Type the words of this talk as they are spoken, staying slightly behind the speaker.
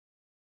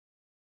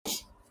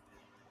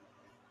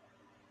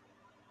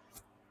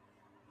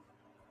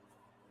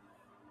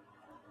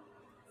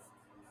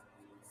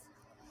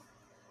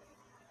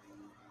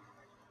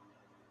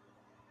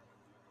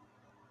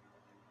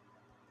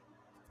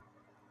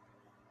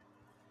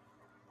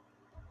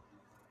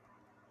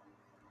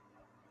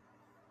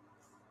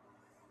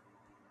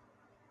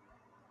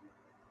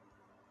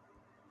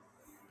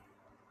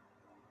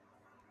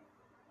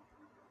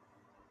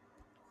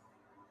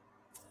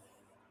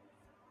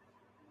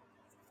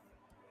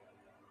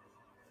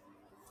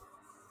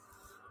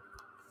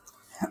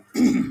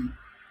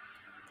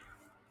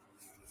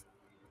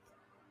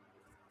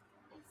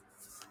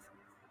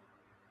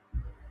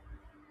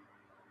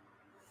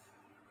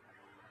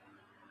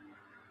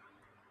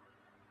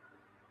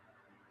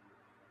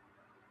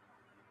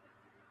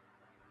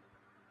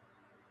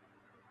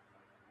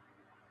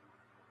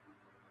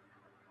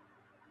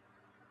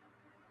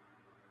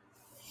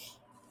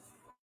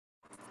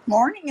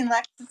Morning,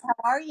 Alexis. How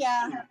are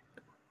ya?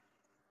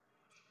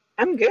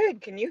 I'm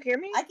good. Can you hear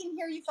me? I can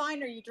hear you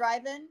fine. Are you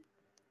driving?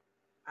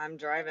 I'm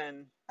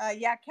driving.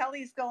 Yeah,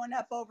 Kelly's going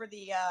up over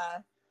the.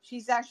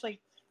 She's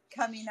actually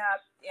coming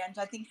up, and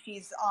I think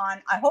she's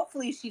on.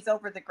 Hopefully, she's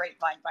over the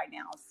grapevine by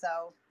now.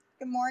 So,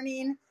 good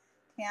morning,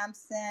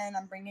 Tamsin.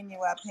 I'm bringing you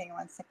up. Hang on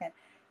 1 second.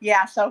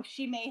 Yeah, so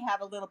she may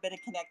have a little bit of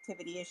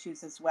connectivity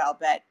issues as well,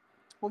 but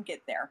we'll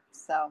get there.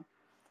 So,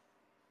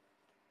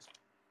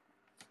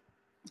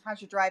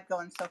 how's your drive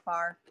going so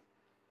far?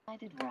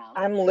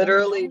 I'm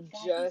literally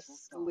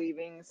just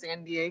leaving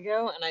San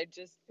Diego and I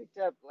just picked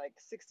up like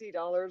 $60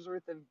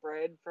 worth of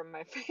bread from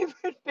my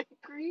favorite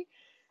bakery.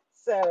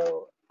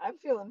 So I'm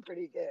feeling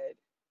pretty good.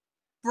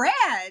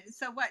 Bread.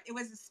 So, what? It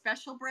was a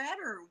special bread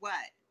or what?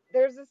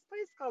 There's this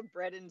place called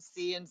Bread and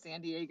Sea in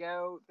San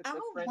Diego that's a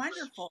Oh, French,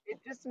 wonderful. it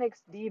just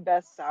makes the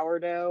best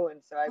sourdough.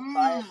 And so I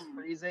buy it and Mm.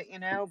 freeze it,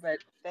 But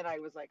then I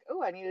was like,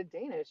 oh, I need a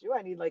Danish. Oh,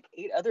 I need like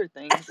eight other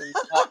things and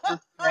swap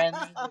with friends.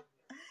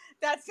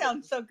 That Yeah.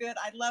 sounds so good.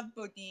 I love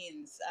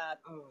boudins.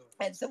 Oh.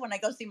 And so when I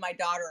go see my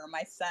daughter or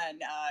my son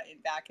in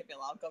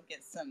Vacaville, I'll go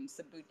get some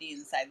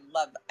boudins. I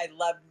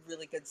love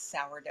really good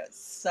sourdough.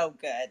 It's so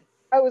good.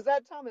 Oh, was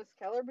that Thomas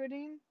Keller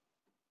Boudin?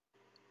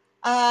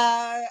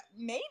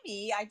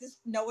 Maybe I just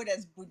know it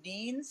as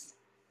boudins,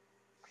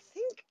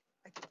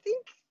 I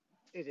think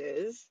it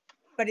is.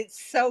 but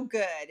it's so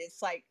good.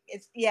 It's like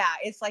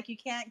you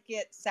can't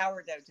get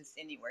sourdough just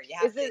anywhere. You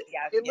have Is to it? you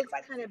have to It get it looks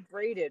by kind the. of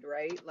braided,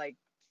 right? Like,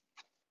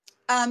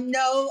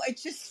 No,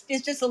 it's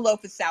just a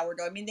loaf of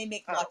sourdough. I mean, they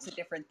make oh, lots of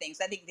different things.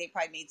 I think they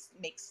probably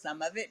make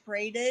some of it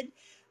braided,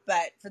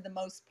 but for the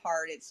most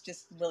part, it's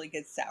just really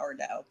good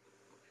sourdough.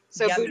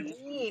 so Yummy.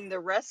 Boudin, the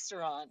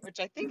restaurant, which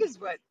I think is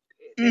what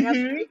they have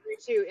the Mm-hmm. bakery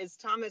too, is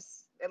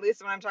Thomas. At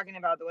least when I'm talking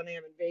about the one they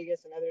have in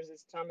Vegas and others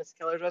is Thomas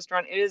Keller's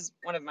restaurant. It is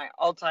one of my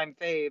all-time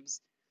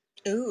faves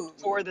Ooh,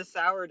 for the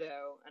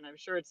sourdough, and I'm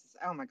sure it's.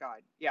 Oh my God,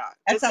 yeah,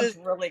 that this sounds is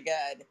really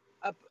good.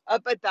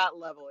 up at that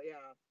level. Yeah.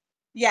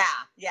 Yeah,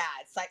 yeah.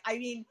 It's like I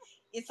mean,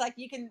 it's like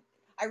you can.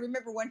 I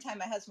remember one time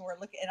my husband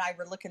and I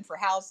were looking for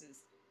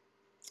houses,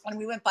 and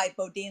we went by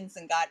Bodines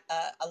and got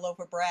a loaf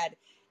of bread.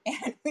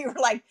 And we were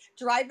like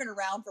driving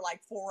around for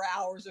like 4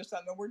 hours or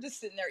something. We're just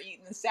sitting there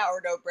eating the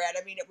sourdough bread.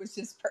 I mean, it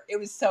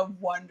was so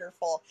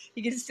wonderful.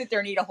 You could just sit there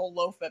and eat a whole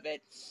loaf of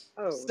it.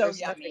 Oh, So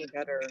there's nothing yummy.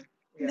 better.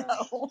 Yeah.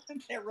 No,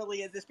 it really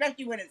is,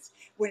 especially when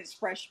it's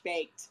fresh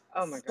baked.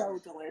 Oh my So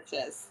gosh.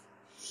 delicious.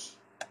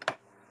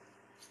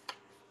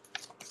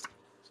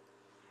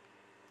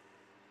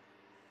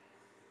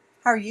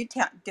 How are you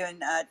doing,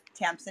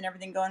 Tamsin?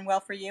 Everything going well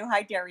for you?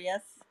 Hi,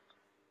 Darius.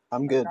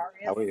 I'm Or good.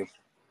 How Darius. are you?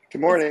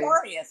 Good It's morning,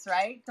 Darius,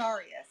 right?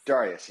 Darius.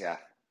 Darius. Yeah.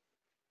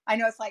 I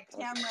know it's like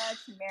Tamara,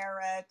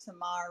 Tamara,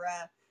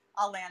 Tamara.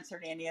 I'll answer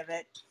to any of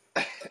it.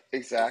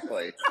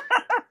 Exactly.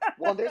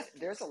 Well,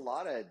 there's a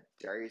lot of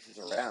Dariuses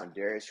around.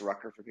 Darius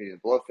Rucker for Community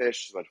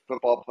Blowfish, a bunch of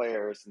football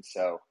players, and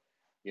so,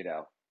 you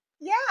know,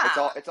 it's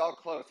Yeah, all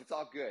close. It's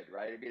all good,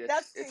 right? I mean,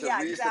 that's it's a yeah,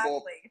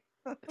 reasonable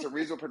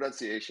exactly.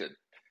 pronunciation.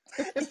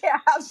 Yeah,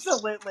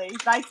 absolutely.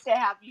 Nice to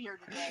have you here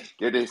today.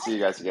 Good to see you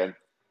guys again.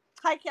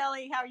 Hi,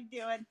 Kelly. How are you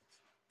doing?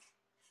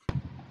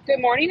 Good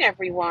morning,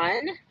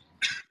 everyone.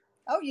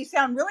 Oh, you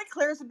sound really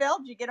clear as a bell.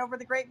 Did you get over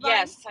the grapevine?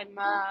 Yes, I'm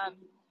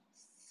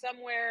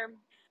somewhere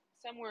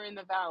in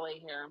the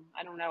valley here.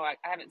 I don't know. I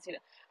haven't seen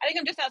it. I think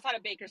I'm just outside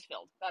of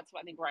Bakersfield. That's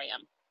what I think where I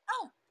am.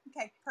 Oh,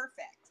 okay,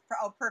 perfect.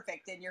 Oh,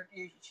 perfect. Then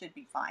you should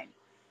be fine.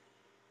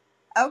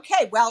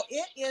 Okay, well,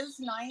 it is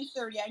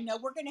 9:30. I know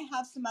we're going to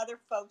have some other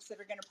folks that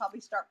are going to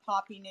probably start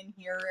popping in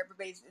here.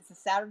 It's a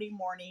Saturday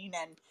morning,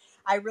 and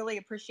I really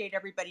appreciate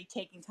everybody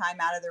taking time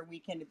out of their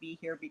weekend to be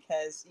here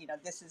because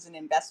this is an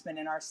investment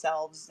in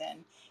ourselves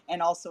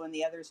and also in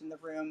the others in the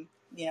room.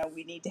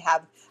 We need to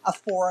have a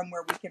forum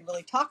where we can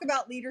really talk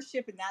about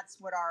leadership, and that's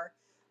what our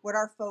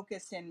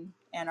focus and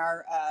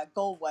our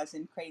goal was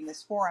in creating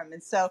this forum.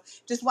 And so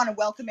just want to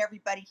welcome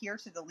everybody here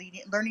to the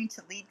Learning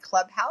to Lead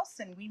Clubhouse,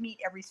 and we meet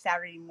every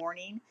Saturday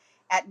morning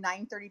at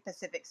 9:30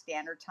 Pacific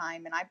Standard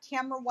Time. And I'm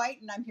Tamara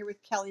White, and I'm here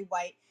with Kelly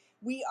White.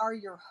 We are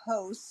your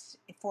hosts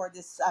for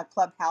this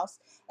clubhouse,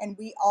 and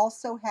we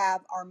also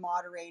have our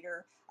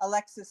moderator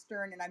Alexis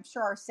Stern, and I'm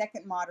sure our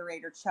second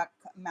moderator Chuck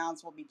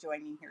Mounds will be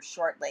joining here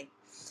shortly.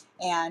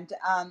 And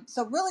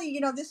so, really,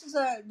 this is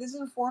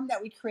a forum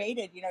that we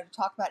created, to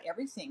talk about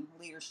everything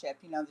leadership.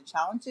 The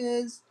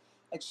challenges,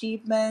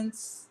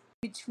 achievements,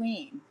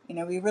 between.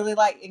 We really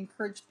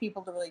encourage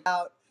people to really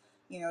out,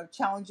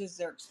 challenges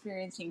they're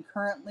experiencing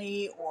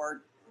currently,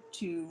 or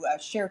to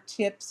share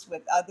tips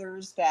with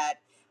others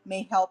that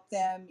may help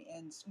them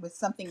and with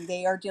something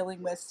they are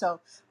dealing with.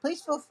 So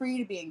please feel free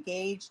to be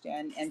engaged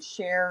and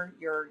share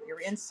your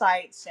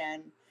insights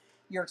and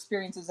your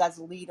experiences as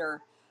a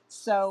leader.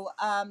 So,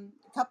 a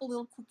couple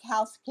little quick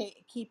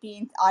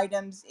housekeeping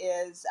items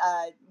is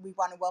we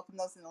want to welcome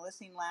those in the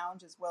listening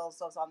lounge as well as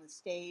those on the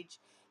stage.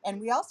 And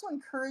we also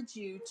encourage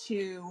you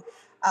to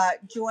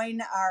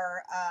join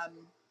our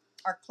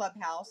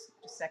clubhouse.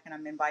 Just a second,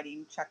 I'm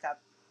inviting Chuck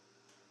up.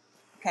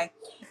 Okay,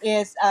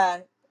 is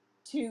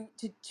to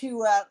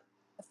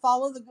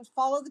follow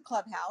the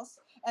clubhouse,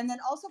 and then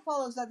also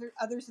follow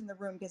others in the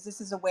room, because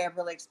this is a way of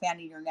really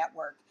expanding your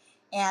network.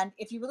 And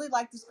if you really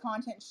like this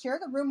content, share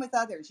the room with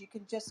others. You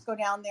can just go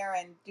down there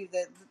and do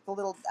the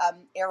little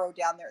arrow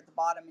down there at the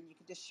bottom, and you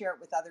can just share it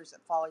with others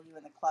that follow you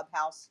in the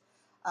clubhouse,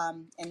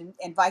 and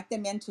invite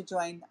them in to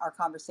join our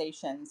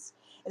conversations.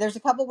 There's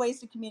a couple ways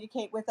to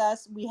communicate with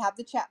us. We have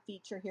the chat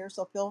feature here,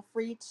 so feel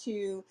free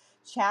to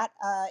chat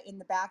in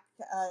the back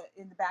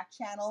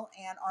channel,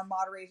 and our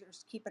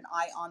moderators keep an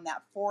eye on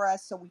that for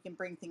us, so we can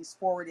bring things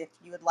forward if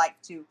you would like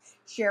to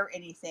share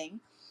anything.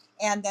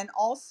 And then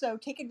also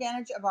take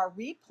advantage of our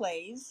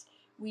replays.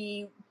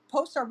 We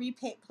post our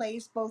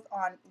replays both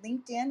on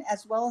LinkedIn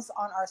as well as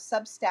on our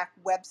Substack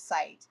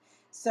website.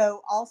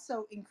 So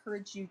also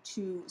encourage you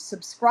to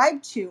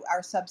subscribe to our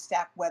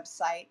Substack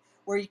website,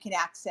 where you can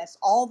access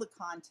all the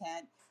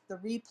content, the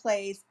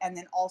replays, and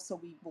then also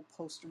we will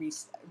post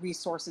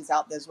resources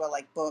out there as well,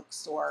 like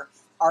books or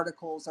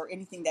articles or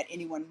anything that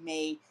anyone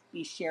may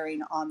be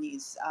sharing on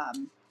these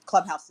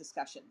clubhouse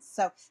discussions.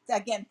 So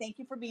again, thank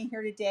you for being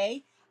here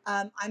today.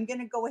 I'm going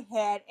to go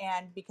ahead,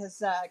 and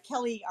because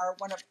Kelly,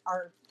 one of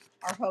our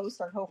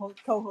host, our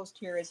co-host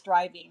here, is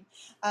driving,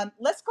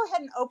 let's go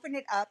ahead and open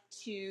it up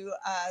to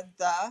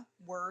the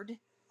word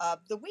of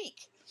the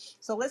week.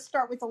 So let's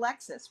start with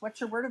Alexis. What's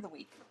your word of the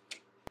week?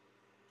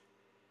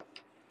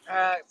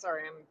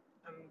 Sorry,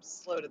 I'm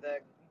slow to the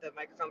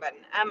microphone button.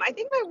 I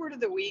think my word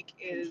of the week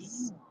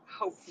is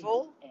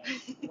hopeful.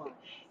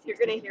 You're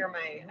gonna hear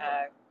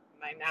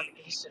my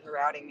navigation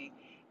routing me,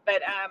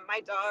 but my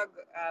dog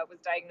was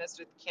diagnosed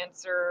with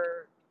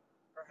cancer,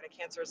 or had a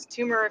cancerous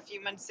tumor a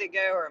few months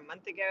ago, or a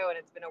month ago, and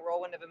it's been a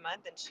whirlwind of a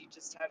month, and she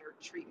just had her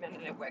treatment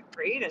and it went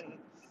great, and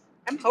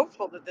I'm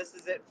hopeful that this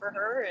is it for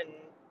her, and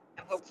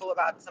I'm hopeful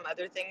about some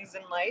other things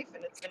in life,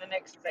 and it's been an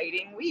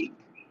exciting week.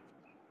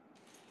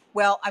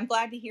 Well, I'm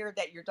glad to hear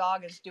that your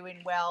dog is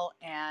doing well,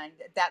 and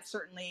that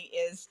certainly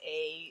is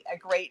a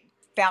great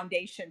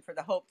foundation for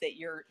the hope that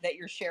you're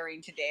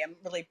sharing today. I'm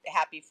really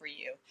happy for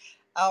you.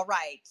 All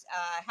right.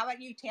 How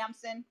about you,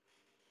 Tamsin?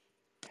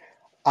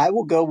 I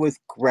will go with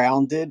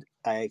grounded.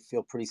 I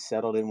feel pretty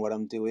settled in what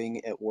I'm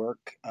doing at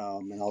work,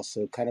 and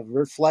also kind of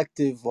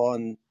reflective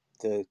on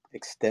the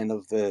extent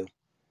of the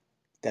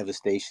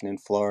devastation in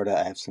Florida.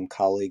 I have some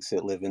colleagues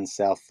that live in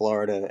South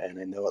Florida, and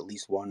I know at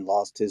least one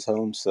lost his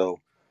home. So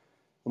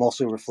I'm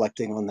also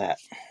reflecting on that.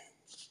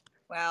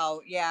 Wow,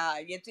 yeah,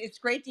 it's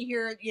great to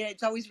hear.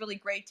 It's always really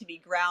great to be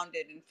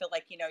grounded and feel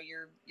like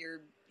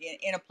you're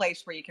in a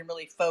place where you can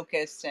really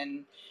focus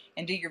and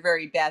do your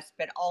very best.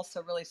 But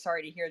also, really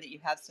sorry to hear that you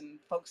have some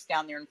folks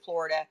down there in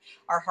Florida.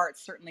 Our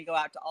hearts certainly go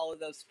out to all of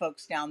those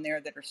folks down there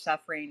that are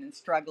suffering and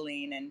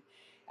struggling,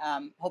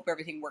 and hope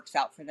everything works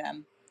out for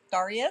them.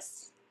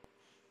 Darius?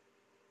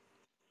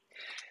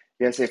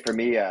 Yeah, say for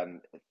me,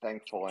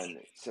 thankful and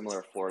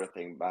similar Florida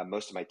thing.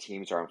 Most of my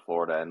teams are in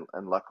Florida,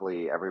 and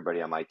luckily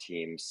everybody on my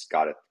teams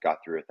got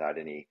through without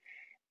any.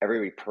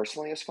 Everybody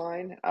personally is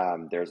fine.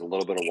 There's a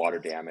little bit of water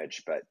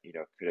damage, but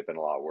could have been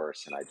a lot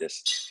worse. And I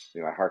just,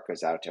 my heart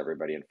goes out to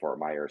everybody in Fort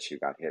Myers who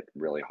got hit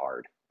really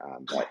hard.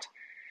 But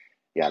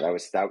yeah,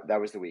 that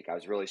was the week. I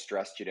was really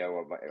stressed,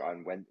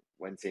 on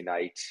Wednesday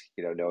night,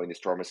 knowing the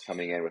storm was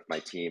coming in with my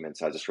team, and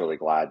so I was just really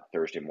glad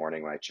Thursday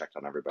morning when I checked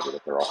on everybody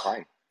that they're all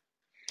fine.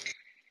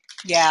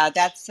 Yeah,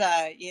 that's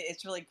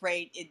it's really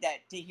great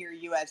that to hear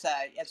you as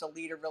a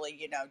leader,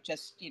 really,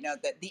 just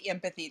the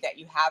empathy that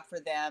you have for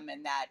them,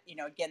 and that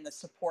again, the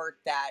support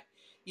that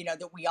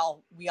that we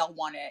all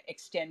want to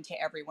extend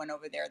to everyone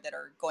over there that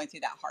are going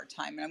through that hard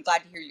time. And I'm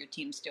glad to hear your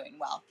team's doing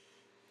well.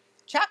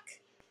 Chuck?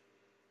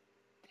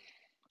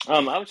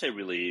 I would say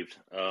relieved.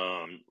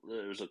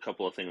 There's a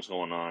couple of things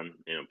going on,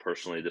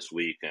 personally this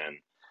week, and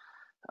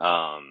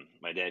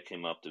my dad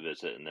came up to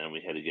visit, and then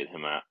we had to get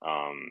him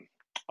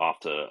off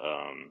to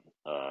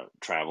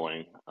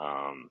traveling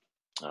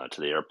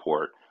to the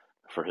airport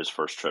for his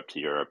first trip to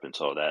Europe, and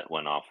so that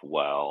went off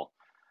well.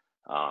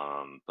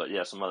 But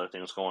yeah, some other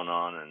things going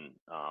on, and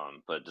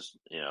but just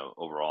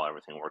overall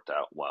everything worked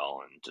out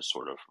well, and just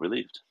sort of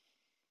relieved.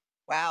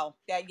 Wow.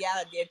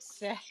 Yeah,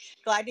 it's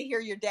glad to hear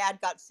your dad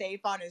got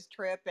safe on his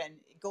trip and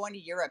going to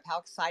Europe. How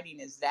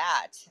exciting is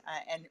that?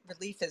 And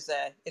relief is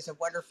a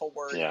wonderful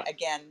word. Yeah.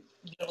 Again,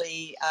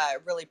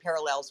 really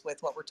parallels with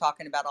what we're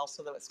talking about.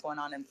 Also, though, what's going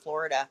on in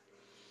Florida.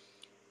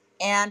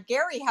 And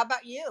Gary, how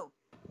about you?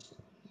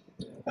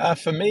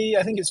 For me,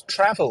 I think it's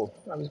travel.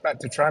 I was back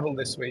to travel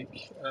this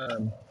week.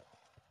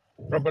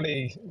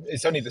 Probably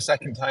it's only the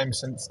second time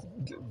since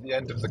the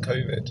end of the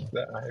COVID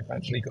that I've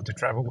actually got to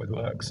travel with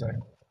work, so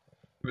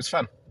it was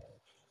fun.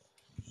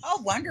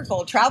 Oh,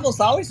 wonderful. Travel's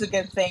always a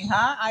good thing,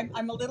 huh?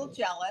 I'm a little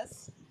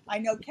jealous. I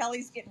know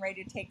Kelly's getting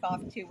ready to take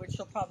off too, which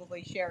she'll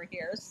probably share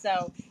here.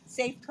 So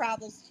safe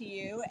travels to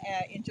you.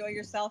 Enjoy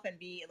yourself and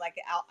be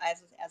out,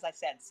 as I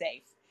said,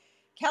 safe.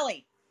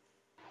 Kelly.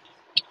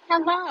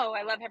 Hello,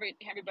 I love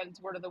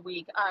everybody's word of the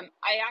week. I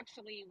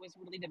actually was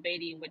really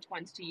debating which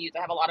ones to use.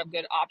 I have a lot of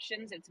good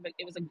options.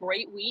 It was a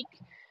great week.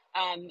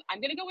 I'm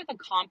going to go with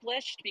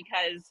accomplished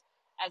because,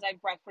 as I've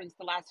referenced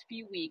the last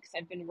few weeks,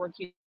 I've been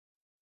working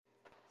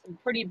some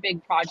pretty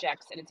big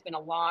projects, and it's been a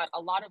lot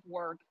of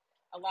work,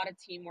 a lot of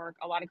teamwork,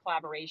 a lot of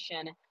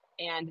collaboration.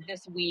 And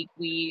this week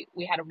we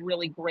had a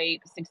really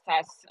great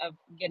success of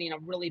getting a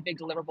really big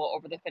deliverable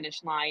over the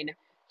finish line.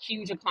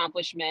 Huge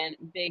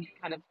accomplishment, big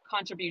kind of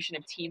contribution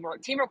of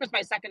teamwork. Teamwork was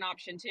my second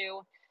option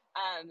too,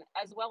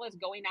 as well as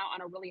going out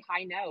on a really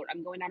high note.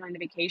 I'm going out on a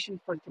vacation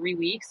for 3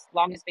 weeks,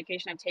 longest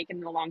vacation I've taken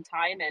in a long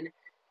time, and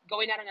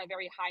going out on a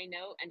very high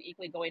note, and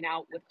equally going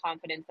out with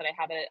confidence that I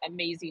have an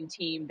amazing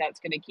team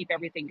that's going to keep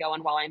everything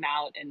going while I'm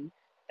out. And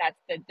that's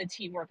the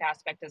teamwork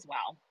aspect as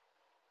well.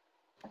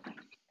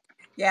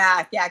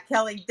 Yeah,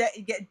 Kelly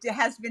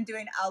has been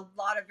doing a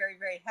lot of very,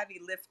 very heavy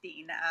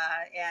lifting,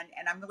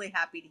 and I'm really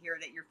happy to hear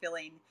that you're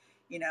feeling,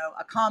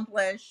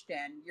 accomplished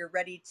and you're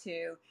ready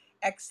to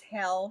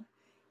exhale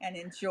and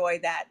enjoy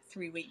that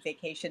 3-week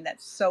vacation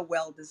that's so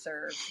well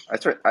deserved.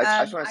 That's right.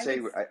 I just want to I say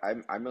would,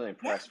 I'm really yeah,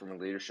 impressed from a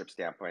leadership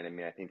standpoint. I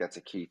mean, I think that's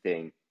a key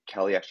thing.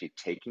 Kelly actually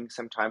taking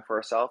some time for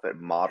herself. It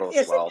models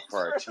isn't well it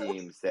for our true?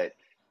 teams that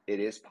it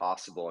is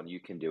possible and you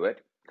can do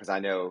it. Because I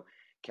know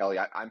Kelly,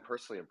 I'm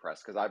personally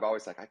impressed because I've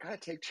always like I gotta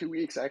take 2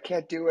 weeks. I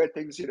can't do it.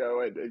 Things,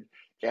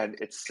 and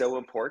it's so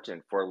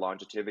important for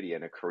longevity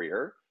in a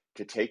career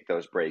to take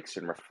those breaks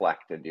and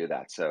reflect and do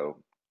that.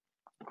 So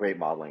great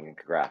modeling and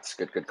congrats.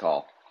 Good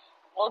call.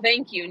 Well,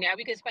 thank you. Now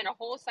we could spend a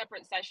whole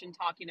separate session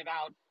talking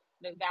about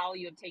the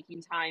value of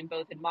taking time,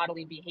 both in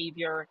modeling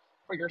behavior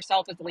for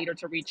yourself as a leader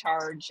to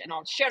recharge. And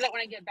I'll share that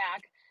when I get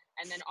back.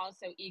 And then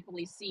also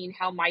equally seeing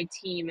how my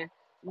team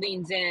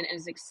leans in and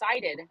is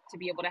excited to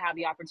be able to have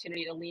the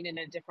opportunity to lean in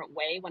a different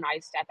way when I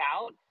step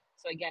out.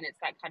 So again, it's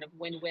that kind of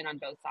win-win on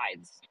both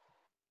sides.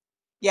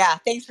 Yeah,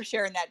 thanks for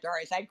sharing that,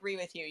 Doris. I agree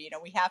with you.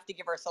 We have to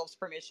give ourselves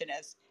permission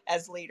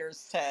as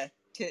leaders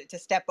to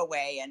step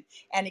away,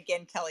 and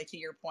again, Kelly, to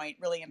your point,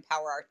 really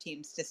empower our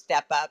teams to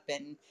step up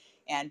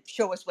and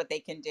show us what they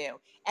can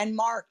do. And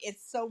Mark,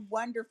 it's so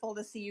wonderful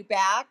to see you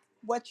back.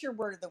 What's your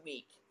word of the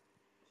week?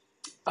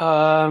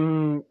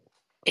 Um,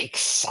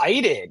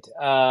 Excited.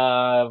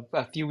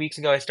 A few weeks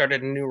ago, I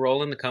started a new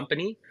role in the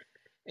company,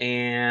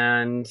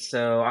 and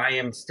so I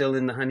am still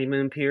in the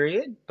honeymoon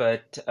period,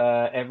 but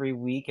every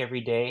week,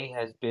 every day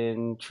has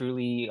been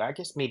truly, I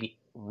guess maybe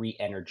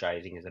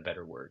re-energizing is a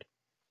better word.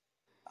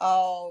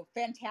 Oh,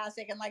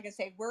 fantastic. And like I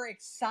say, we're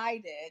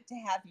excited to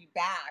have you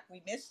back.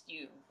 We missed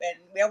you and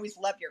we always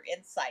love your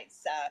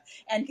insights.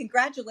 And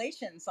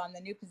congratulations on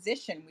the new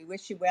position. We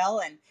wish you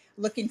well and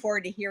looking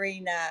forward to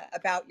hearing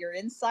about your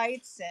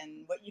insights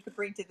and what you could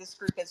bring to this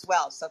group as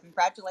well. So,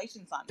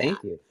 congratulations on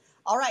Thank that. you.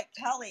 All right,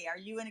 Kelly, are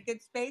you in a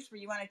good space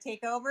where you want to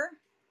take over?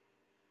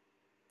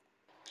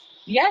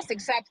 Yes,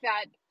 except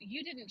that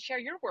you didn't share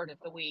your word of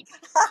the week.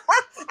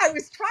 I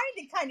was trying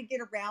to kind of get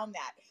around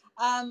that.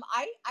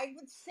 I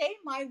would say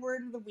my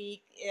word of the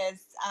week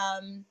is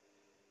I'm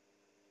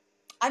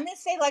gonna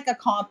say like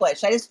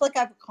accomplished. I just feel like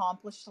I've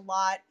accomplished a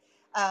lot.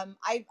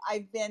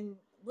 I've been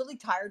really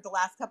tired the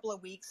last couple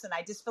of weeks, and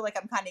I just feel like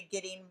I'm kind of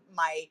getting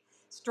my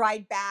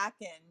stride back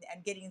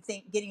and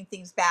getting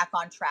things back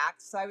on track.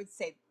 So I would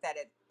say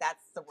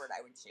that's the word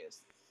I would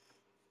choose.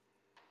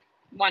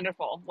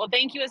 Wonderful. Well,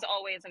 thank you as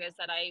always. Like I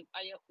said, I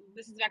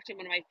this is actually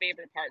one of my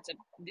favorite parts of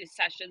these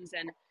sessions,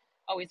 and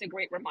always a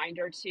great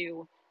reminder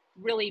to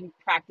really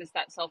practice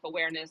that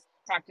self-awareness,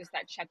 practice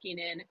that checking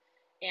in.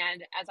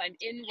 And as I'm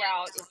en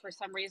route, if for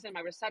some reason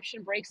my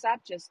reception breaks up,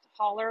 just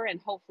holler,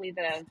 and hopefully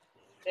the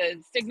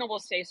signal will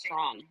stay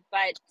strong.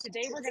 But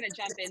today we're going to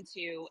jump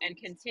into and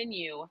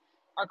continue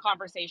our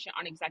conversation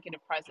on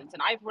executive presence,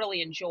 and I've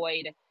really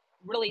enjoyed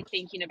really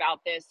thinking about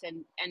this,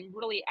 and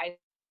really I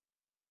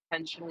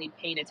intentionally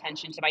paying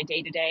attention to my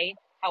day to day,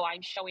 how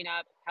I'm showing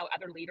up, how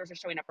other leaders are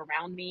showing up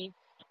around me.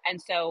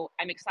 And so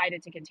I'm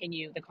excited to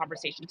continue the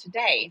conversation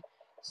today.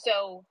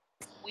 So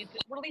we've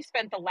really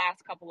spent the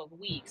last couple of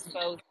weeks,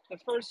 both the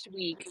first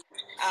week,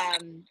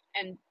 and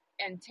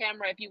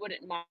Tamara, if you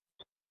wouldn't mind,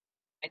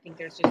 I think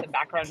there's just some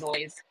background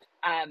noise.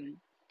 Um,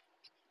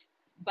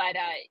 but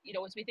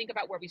as we think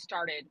about where we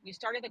started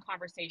the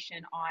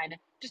conversation on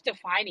just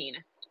defining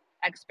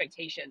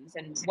expectations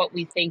and what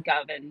we think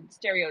of and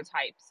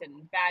stereotypes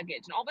and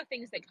baggage and all the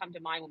things that come to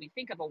mind when we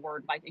think of a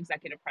word like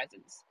executive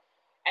presence.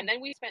 And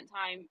then we spent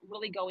time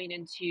really going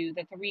into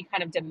the three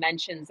kind of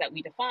dimensions that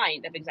we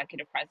defined of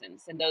executive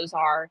presence, and those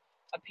are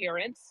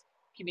appearance,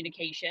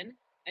 communication,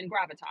 and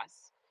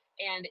gravitas.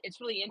 And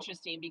it's really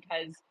interesting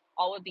because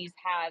all of these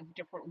have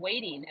different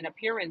weighting, and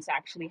appearance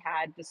actually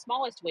had the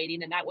smallest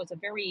weighting, and that was a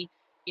very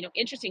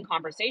interesting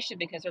conversation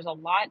because there's a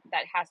lot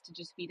that has to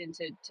just feed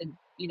into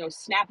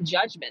snap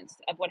judgments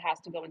of what has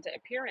to go into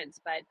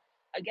appearance. But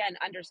again,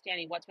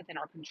 understanding what's within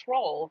our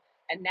control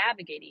and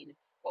navigating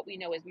what we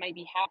know is might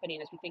be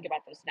happening as we think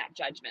about those snap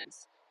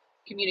judgments.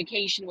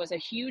 Communication was a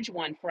huge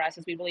one for us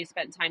as we really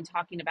spent time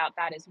talking about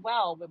that as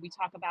well, where we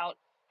talk about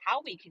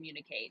how we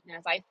communicate. And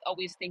as I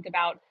always think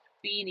about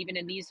being even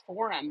in these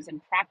forums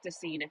and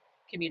practicing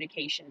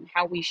communication,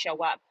 how we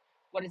show up,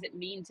 what does it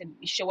mean to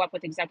show up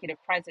with executive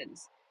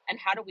presence? And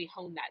how do we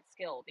hone that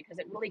skill? Because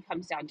it really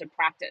comes down to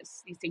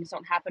practice. These things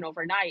don't happen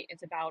overnight.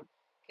 It's about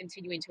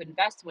continuing to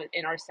invest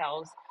in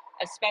ourselves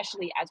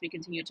especially as we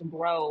continue to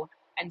grow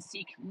and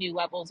seek new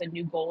levels and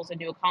new goals and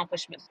new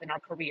accomplishments in our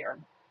career.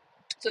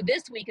 So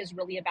this week is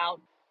really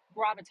about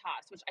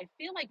gravitas, which I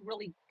feel like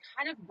really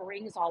kind of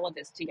brings all of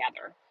this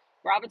together.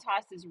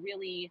 Gravitas is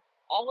really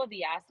all of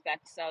the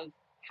aspects of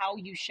how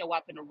you show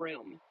up in a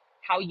room,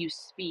 how you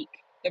speak,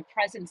 the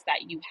presence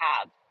that you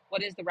have,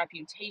 what is the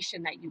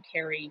reputation that you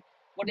carry,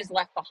 what is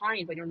left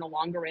behind when you're no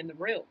longer in the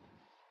room.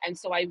 And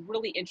so I'm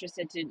really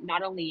interested to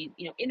not only,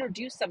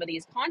 introduce some of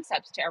these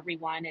concepts to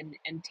everyone,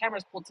 and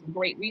Tamara's pulled some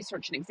great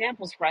research and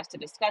examples for us to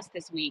discuss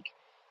this week,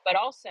 but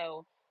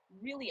also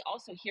really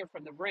also hear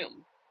from the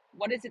room.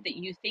 What is it that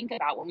you think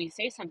about when we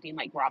say something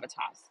like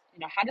gravitas?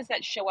 How does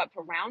that show up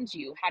around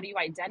you? How do you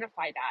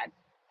identify that?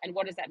 And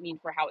what does that mean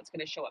for how it's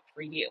going to show up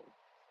for you?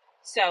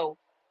 So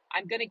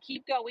I'm going to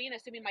keep going,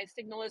 assuming my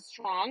signal is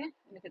strong.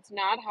 And if it's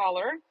not,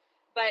 holler.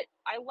 But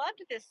I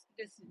loved this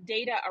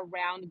data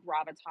around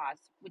gravitas,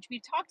 which we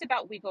talked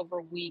about week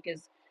over week,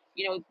 is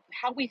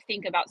how we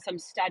think about some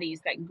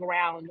studies that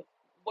ground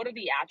what are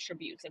the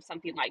attributes of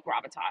something like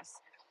gravitas.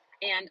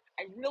 And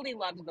I really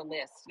loved the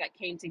list that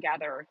came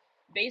together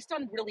based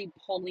on really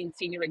polling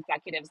senior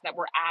executives that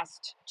were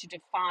asked to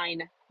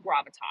define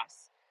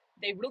gravitas.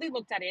 They really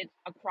looked at it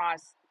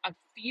across a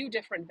few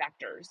different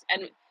vectors,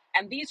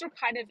 and these are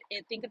kind of,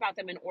 think about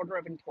them in order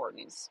of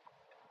importance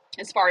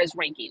as far as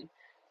ranking.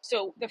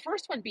 So the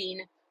first one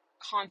being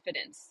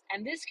confidence,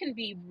 and this can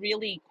be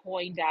really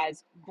coined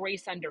as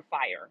grace under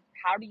fire.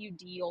 How do you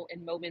deal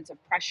in moments of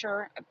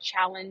pressure, of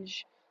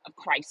challenge, of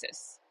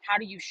crisis? How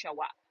do you show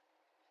up?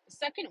 The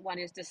second one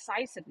is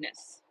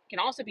decisiveness. It can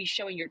also be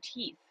showing your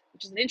teeth,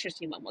 which is an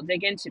interesting one. We'll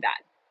dig into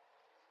that.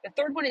 The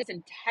third one is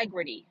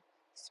integrity,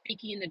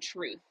 speaking the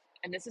truth.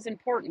 And this is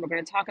important. We're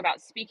going to talk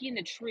about speaking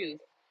the truth.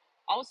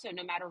 Also,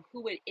 no matter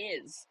who it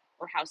is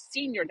or how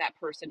senior that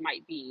person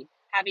might be,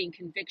 having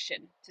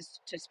conviction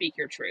to speak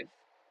your truth.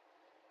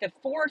 The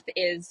fourth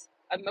is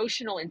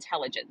emotional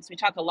intelligence. We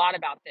talk a lot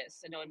about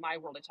this. I know in my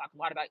world, I talk a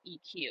lot about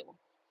EQ.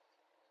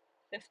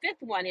 The fifth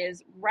one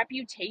is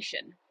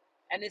reputation.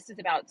 And this is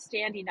about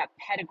standing up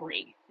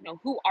pedigree.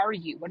 Who are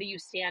you? What do you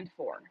stand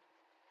for?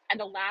 And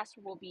the last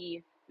will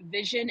be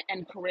vision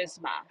and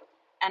charisma.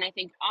 And I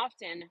think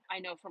often, I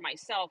know for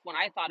myself, when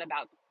I thought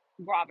about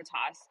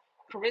gravitas,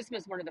 charisma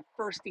is one of the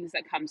first things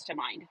that comes to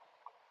mind.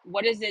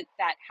 What is it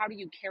how do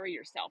you carry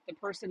yourself? The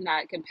person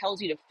that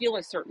compels you to feel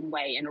a certain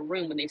way in a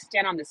room, when they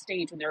stand on the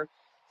stage, when they're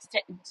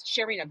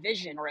sharing a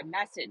vision or a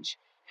message,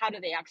 how do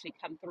they actually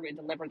come through and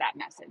deliver that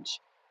message?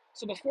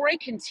 So before I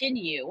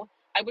continue,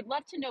 I would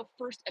love to know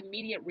first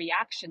immediate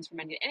reactions from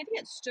anything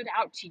that stood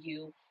out to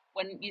you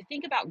when you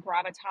think about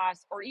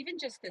gravitas, or even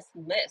just this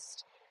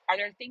list. Are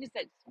there things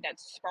that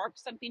sparked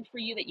something for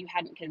you that you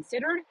hadn't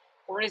considered?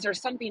 Or is there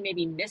something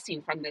maybe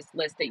missing from this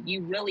list that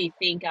you really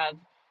think of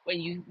when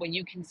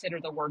you consider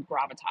the word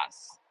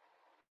gravitas?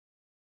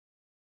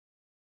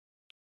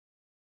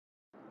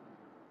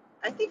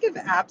 I think of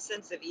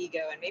absence of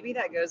ego, and maybe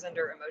that goes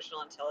under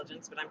emotional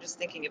intelligence, but I'm just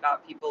thinking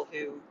about people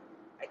who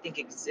I think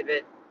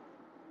exhibit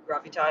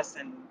gravitas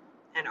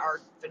and are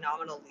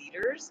phenomenal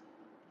leaders,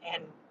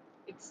 and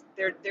it's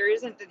there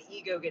isn't an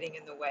ego getting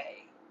in the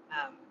way.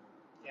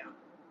 Yeah.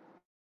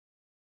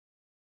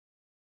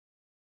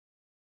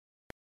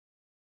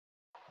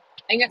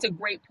 I think that's a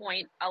great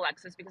point,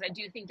 Alexis, because I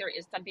do think there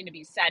is something to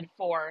be said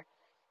for,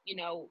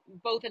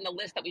 both in the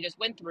list that we just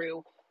went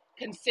through,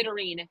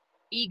 considering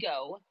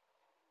ego,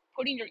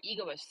 putting your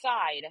ego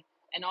aside,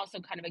 and also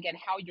kind of, again,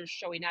 how you're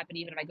showing up. And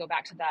even if I go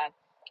back to the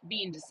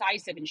being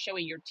decisive and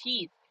showing your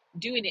teeth,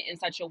 doing it in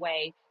such a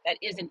way that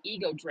isn't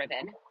ego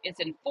driven, it's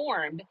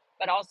informed,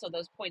 but also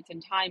those points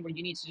in time where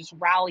you need to just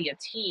rally a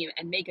team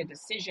and make a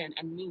decision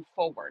and move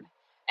forward.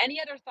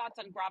 Any other thoughts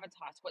on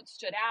gravitas? What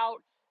stood out?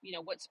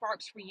 What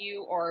sparks for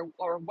you, or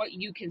what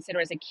you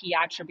consider as a key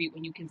attribute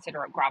when you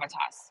consider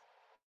gravitas?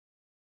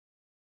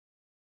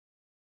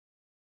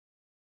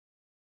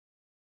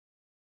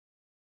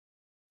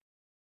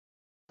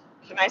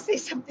 Can I say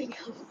something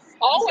else? I'm sorry,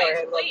 Always,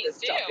 I love please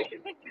this topic. do.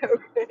 It's so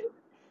good.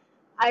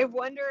 I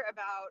wonder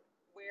about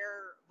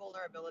where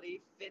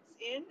vulnerability fits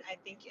in.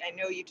 I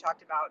know you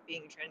talked about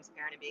being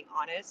transparent and being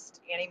honest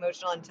and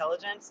emotional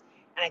intelligence,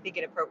 and I think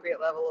an appropriate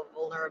level of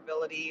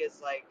vulnerability is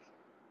like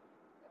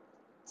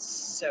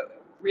so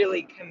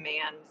really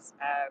commands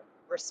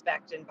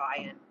respect and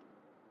buy-in.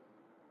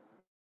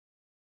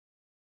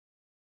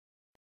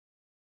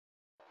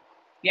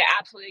 Yeah,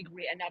 absolutely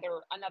agree.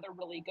 Another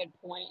really good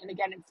point. And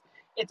again,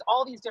 it's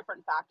all these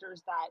different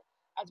factors that,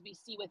 as we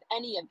see with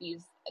any of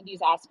these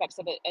aspects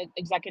of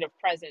executive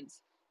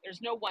presence,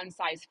 there's no one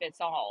size fits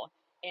all.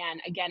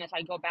 And again, if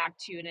I go back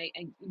to,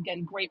 and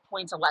again, great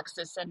points,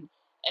 Alexis, and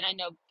I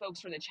know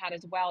folks from the chat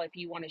as well. If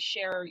you want to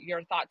share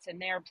your thoughts in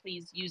there,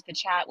 please use the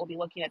chat. We'll be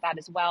looking at that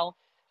as well.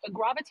 But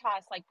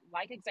gravitas, like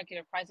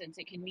executive presence,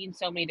 it can mean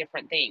so many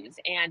different things.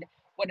 And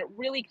what it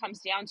really comes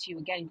down to,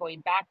 again,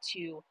 going back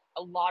to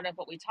a lot of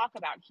what we talk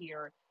about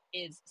here,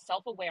 is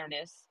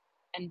self-awareness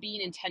and being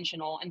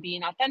intentional and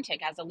being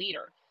authentic as a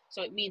leader.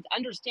 So it means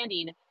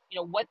understanding,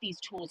 what these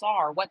tools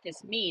are, what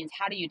this means,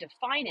 how do you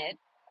define it,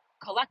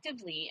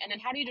 collectively, and then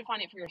how do you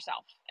define it for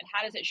yourself, and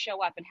how does it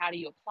show up, and how do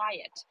you apply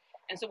it?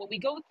 And so when we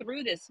go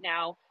through this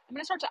now, I'm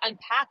going to start to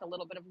unpack a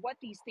little bit of what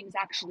these things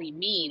actually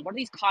mean. What do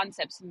these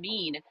concepts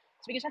mean?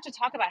 So we can start to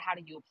talk about how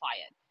do you apply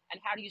it,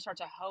 and how do you start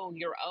to hone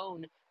your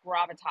own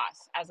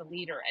gravitas as a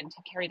leader and to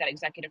carry that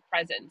executive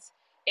presence.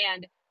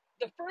 And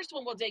the first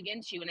one we'll dig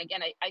into, and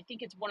again, I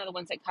think it's one of the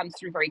ones that comes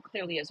through very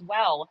clearly as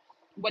well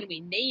when we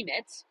name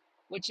it,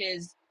 which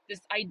is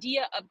this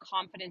idea of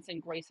confidence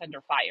and grace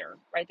under fire,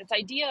 right? This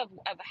idea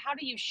of how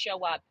do you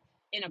show up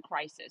in a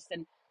crisis.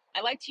 And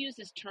I like to use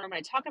this term, and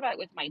I talk about it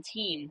with my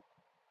team,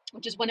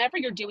 which is whenever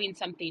you're doing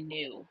something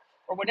new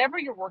or whenever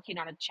you're working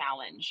on a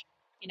challenge,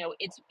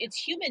 it's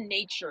human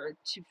nature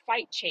to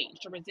fight change,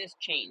 to resist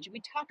change.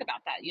 We talk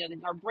about that.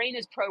 Our brain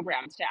is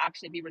programmed to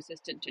actually be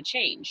resistant to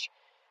change.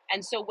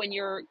 And so when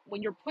you're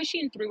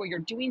pushing through, or you're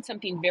doing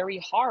something very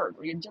hard,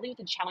 or you're dealing with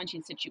a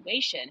challenging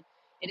situation,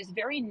 it is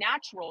very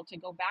natural to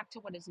go back to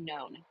what is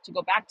known, to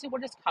go back to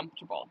what is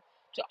comfortable,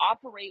 to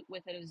operate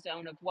within a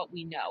zone of what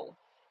we know.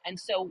 And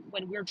so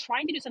when we're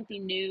trying to do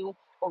something new,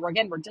 or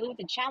again, we're dealing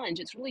with a challenge,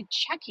 it's really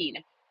checking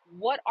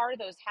what are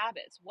those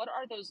habits, what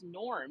are those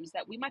norms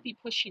that we might be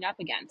pushing up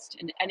against.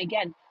 And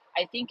again,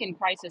 I think in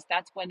crisis,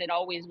 that's when it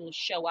always will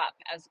show up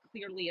as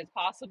clearly as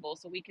possible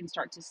so we can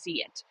start to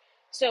see it.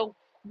 So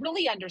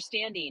really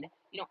understanding,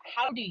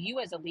 how do you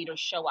as a leader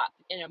show up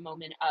in a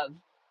moment of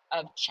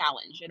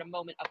challenge, in a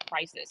moment of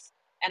crisis?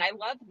 And I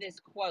love this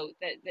quote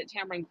that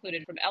Tamara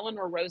included from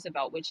Eleanor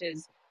Roosevelt, which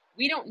is,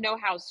 we don't know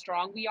how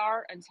strong we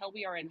are until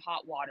we are in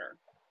hot water.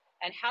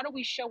 And how do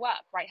we show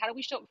up, right? How do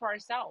we show up for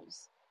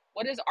ourselves?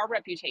 What is our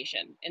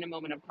reputation in a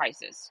moment of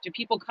crisis? Do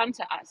people come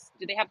to us?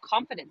 Do they have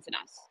confidence in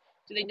us?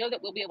 Do they know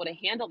that we'll be able to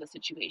handle the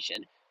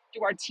situation?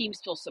 Do our teams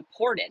feel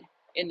supported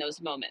in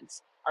those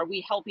moments? Are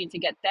we helping to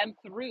get them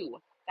through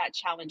that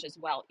challenge as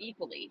well,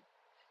 equally?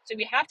 So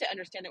we have to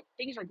understand that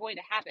things are going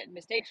to happen.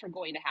 Mistakes are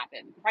going to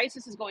happen.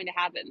 Crisis is going to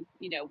happen.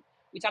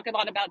 We talk a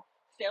lot about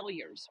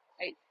failures,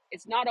 right?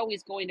 It's not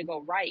always going to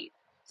go right.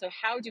 So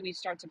how do we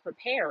start to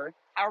prepare?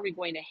 How are we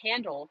going to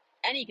handle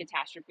any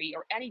catastrophe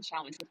or any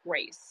challenge with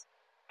grace?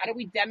 How do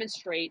we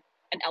demonstrate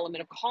an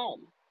element of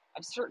calm,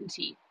 of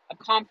certainty, of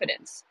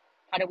confidence?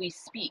 How do we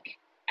speak,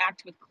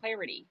 act with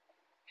clarity?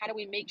 How do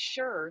we make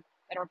sure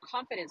that our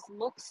confidence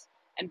looks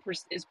and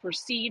is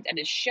perceived and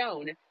is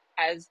shown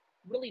as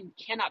really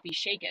cannot be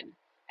shaken?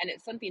 And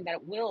it's something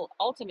that will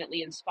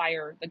ultimately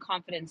inspire the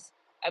confidence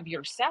of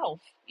yourself,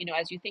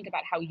 as you think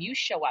about how you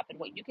show up and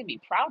what you can be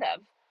proud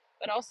of,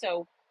 but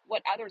also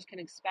what others can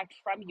expect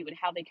from you and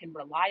how they can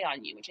rely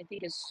on you, which I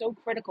think is so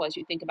critical as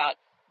you think about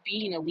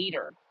being a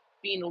leader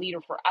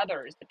for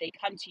others, that they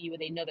come to you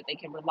and they know that they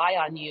can rely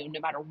on you no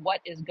matter what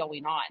is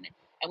going on.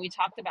 And we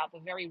talked about the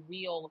very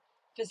real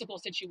physical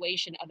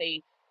situation of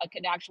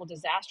an actual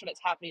disaster that's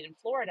happening in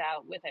Florida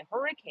with a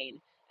hurricane,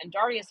 and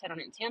Darius hit on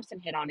it and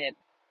Tamsin hit on it.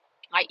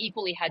 I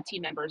equally had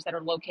team members that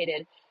are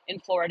located in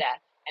Florida.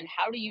 And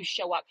how do you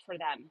show up for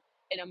them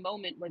in a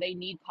moment where they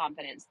need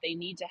confidence? They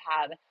need to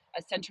have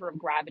a center of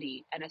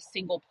gravity and a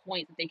single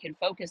point that they can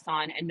focus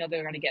on and know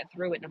they're going to get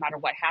through it no matter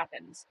what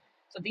happens.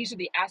 So these are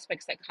the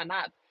aspects that come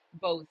up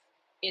both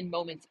in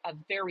moments of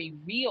very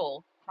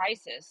real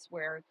crisis,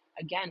 where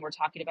again, we're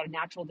talking about a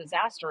natural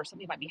disaster or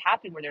something might be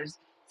happening where there's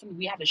something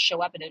we have to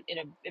show up in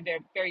a very,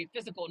 very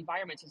physical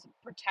environment to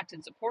protect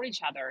and support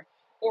each other.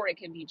 Or it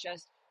can be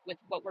just with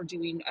what we're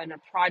doing on a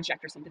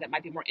project or something that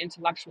might be more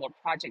intellectual or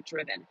project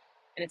driven.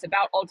 And it's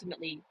about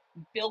ultimately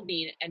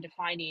building and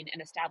defining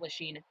and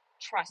establishing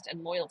trust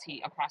and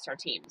loyalty across our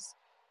teams.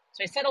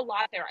 So I said a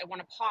lot there. I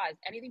want to pause.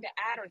 Anything to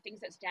add or things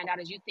that stand out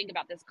as you think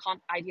about this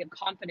idea of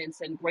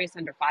confidence and grace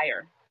under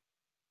fire?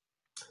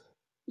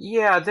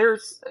 Yeah,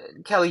 there's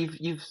Kelly.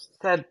 You've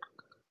said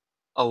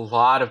a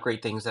lot of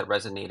great things that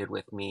resonated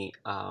with me.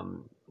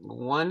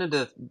 One of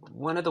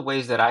the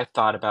ways that I've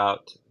thought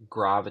about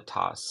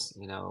gravitas,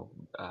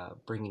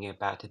 bringing it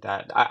back to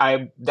that,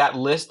 I that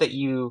list that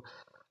you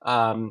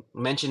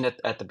mentioned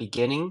at the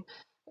beginning.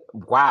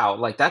 Wow,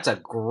 like that's a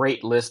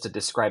great list to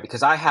describe,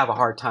 because I have a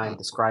hard time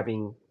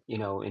describing,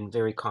 in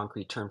very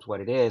concrete terms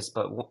what it is.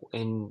 But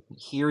in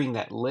hearing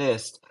that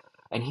list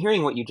and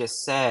hearing what you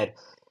just said,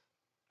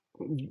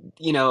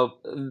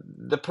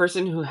 the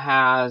person who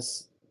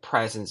has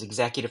presence,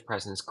 executive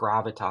presence,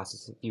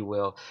 gravitas, if you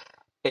will,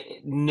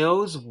 it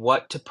knows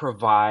what to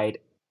provide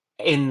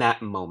in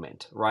that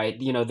moment, right?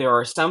 There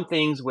are some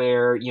things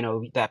where,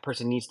 that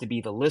person needs to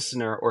be the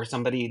listener, or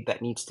somebody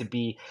that needs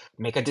to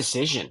make a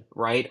decision,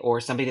 right?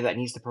 Or somebody that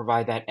needs to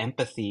provide that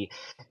empathy,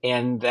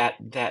 and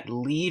that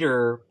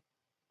leader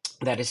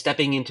that is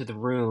stepping into the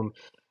room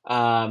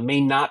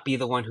may not be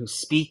the one who's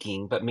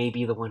speaking, but may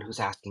be the one who's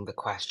asking the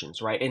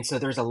questions, right? And so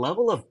there's a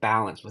level of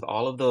balance with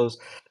all of those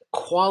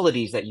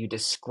qualities that you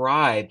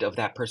described of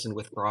that person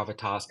with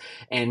gravitas,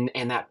 and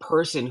that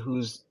person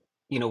who's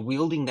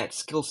wielding that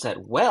skill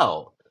set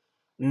well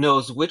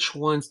knows which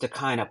ones to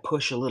kind of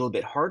push a little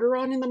bit harder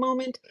on in the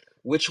moment,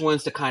 which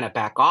ones to kind of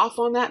back off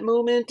on that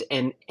moment,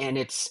 and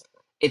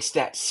it's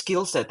that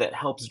skill set that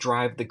helps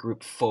drive the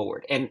group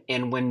forward.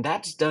 And when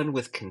that's done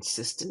with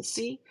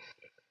consistency,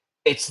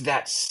 it's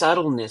that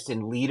subtleness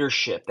in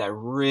leadership that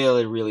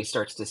really, really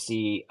starts to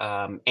see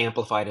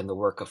amplified in the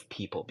work of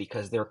people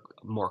because they're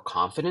more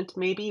confident,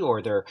 maybe,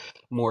 or they're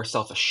more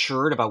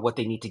self-assured about what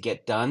they need to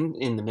get done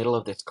in the middle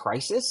of this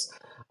crisis,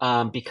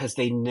 because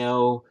they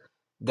know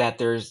that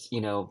there's,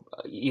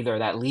 either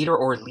that leader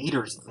or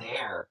leaders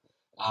there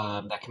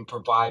that can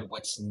provide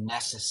what's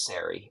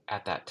necessary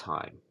at that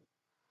time.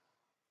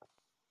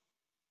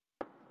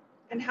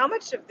 And how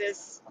much of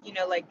this,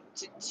 like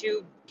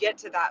to get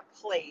to that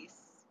place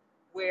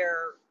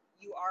where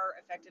you are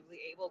effectively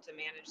able to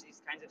manage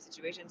these kinds of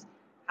situations,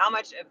 how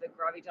much of the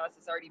gravitas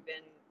has already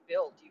been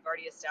built? You've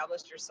already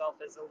established yourself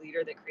as a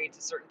leader that creates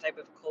a certain type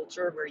of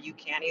culture where you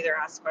can either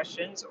ask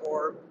questions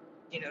or,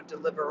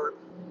 deliver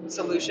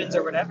solutions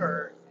or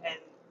whatever. And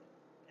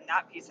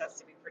that piece has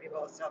to be pretty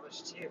well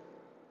established too.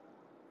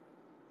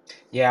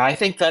 Yeah, I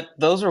think that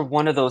those are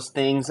one of those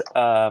things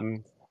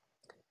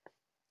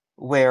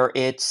where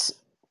it's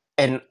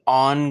an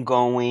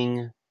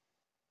ongoing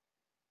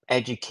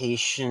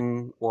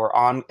education or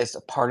on as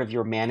a part of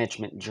your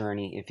management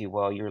journey, if you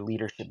will, your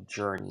leadership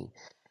journey.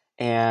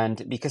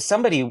 And because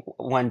somebody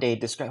one day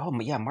described, oh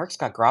yeah, Mark's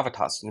got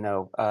gravitas,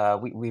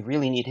 we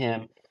really need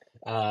him,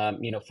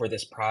 for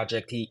this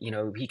project. He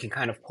can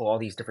kind of pull all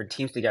these different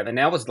teams together. And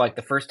that was like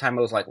the first time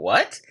I was like,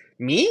 what?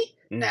 Me?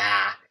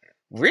 Nah,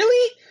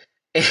 really?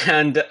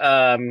 And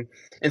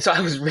so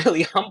I was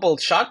really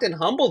shocked and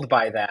humbled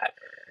by that.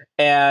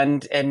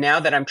 And now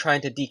that I'm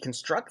trying to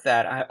deconstruct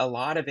that, a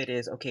lot of it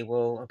is okay.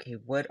 Well, okay,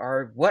 what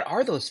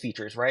are those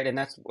features, right? And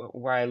that's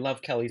where I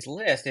love Kelly's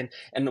list and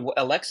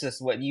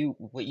Alexis, what you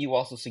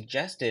also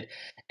suggested,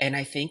 and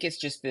I think it's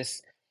just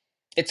this.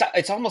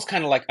 It's almost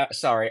kind of like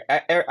sorry,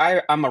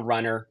 I'm a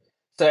runner,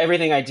 so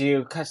everything I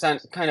do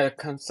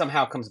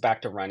somehow comes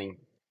back to running.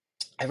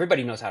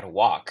 Everybody knows how to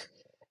walk.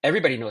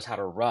 Everybody knows how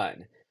to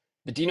run.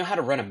 But do you know how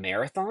to run a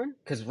marathon?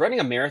 Because running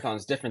a marathon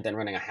is different than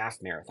running a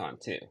half marathon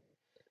too.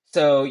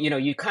 So,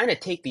 you kind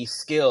of take these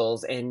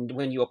skills and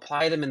when you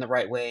apply them in the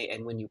right way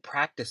and when you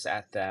practice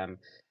at them,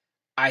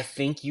 I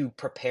think you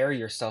prepare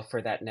yourself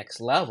for that next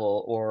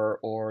level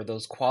or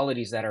those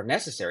qualities that are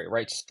necessary,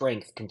 right?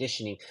 Strength,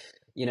 conditioning,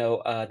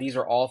 these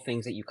are all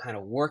things that you kind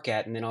of work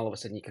at, and then all of a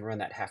sudden you can run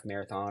that half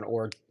marathon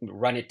or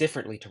run it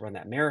differently to run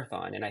that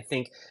marathon. And I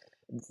think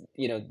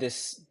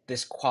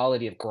this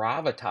quality of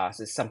gravitas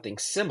is something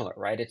similar,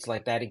 right? It's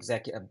like that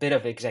a bit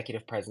of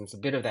executive presence, a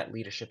bit of that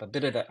leadership, a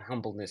bit of that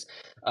humbleness,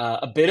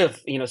 a bit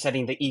of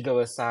setting the ego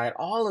aside,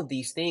 all of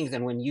these things,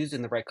 and when used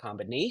in the right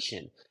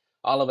combination,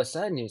 all of a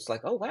sudden it's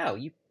like, oh wow,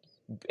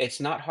 it's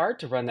not hard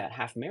to run that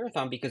half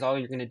marathon because all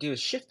you're going to do is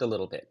shift a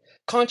little bit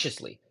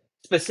consciously,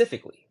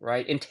 specifically,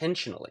 right?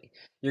 Intentionally.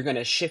 You're going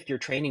to shift your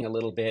training a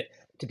little bit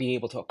to be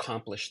able to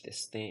accomplish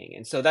this thing.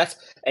 And so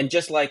and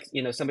just like,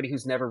 somebody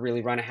who's never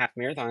really run a half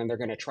marathon and they're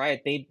going to try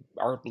it, they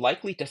are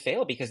likely to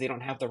fail because they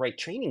don't have the right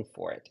training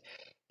for it.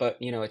 But,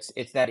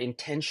 it's that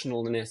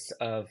intentionalness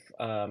of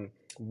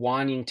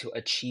wanting to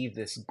achieve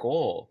this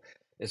goal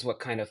is what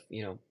kind of,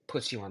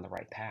 puts you on the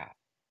right path.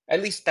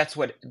 At least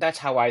that's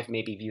how I've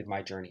maybe viewed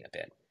my journey a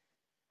bit.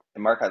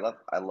 And Mark,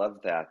 I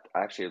love that.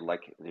 I actually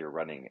like your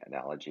running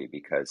analogy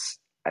because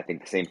I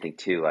think the same thing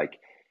too. Like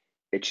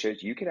it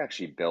shows you can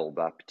actually build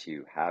up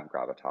to have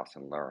gravitas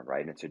and learn,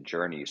 right? And it's a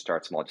journey. You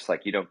start small, just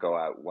like you don't go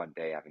out one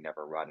day having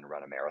never run and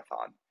run a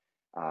marathon.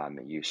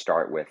 You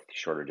start with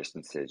shorter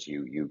distances.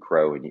 You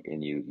grow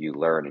and you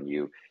learn and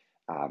you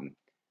um,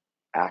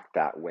 act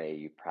that way.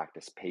 You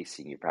practice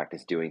pacing. You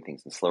practice doing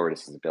things, and slower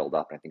distances build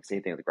up. And I think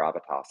same thing with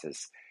gravitas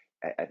is.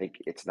 I think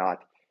it's not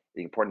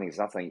the important thing. Is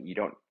not something you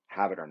don't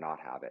have it or not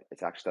have it.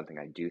 It's actually something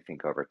I do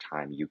think over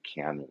time you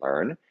can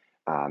learn,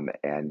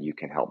 and you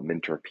can help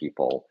mentor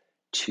people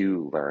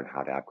to learn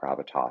how to have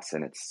gravitas.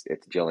 And it's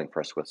dealing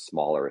first with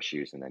smaller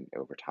issues, and then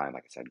over time,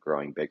 like I said,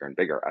 growing bigger and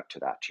bigger up to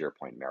that, to your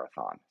point,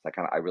 marathon. So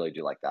I really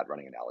do like that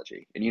running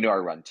analogy. And I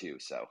run too,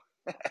 so.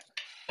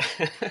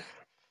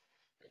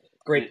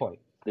 Great point.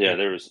 Yeah, Great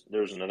there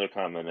point. was another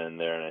comment in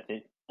there,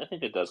 and I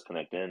think it does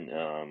connect in.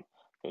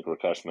 I think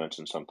Rakesh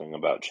mentioned something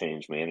about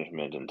change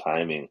management and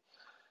timing.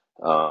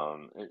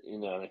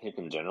 I think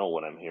in general,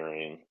 what I'm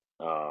hearing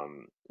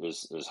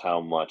is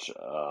how much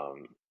of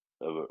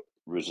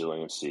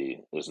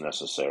resiliency is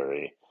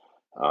necessary,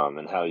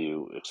 and how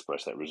you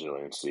express that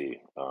resiliency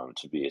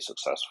to be a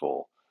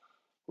successful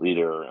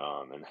leader,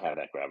 and have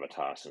that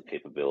gravitas and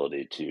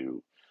capability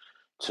to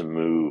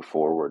move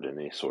forward in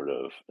any sort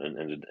of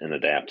and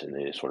adapt in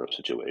any sort of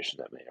situation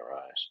that may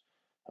arise.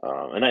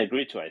 And I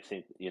agree too. I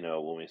think,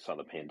 when we saw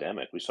the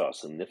pandemic, we saw a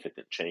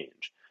significant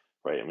change,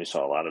 right? And we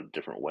saw a lot of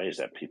different ways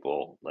that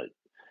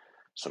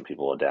some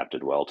people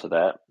adapted well to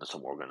that,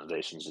 some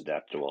organizations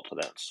adapted well to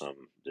that, some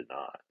did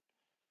not.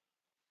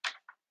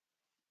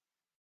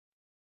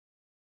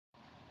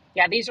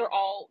 Yeah, these are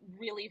all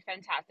really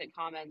fantastic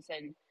comments,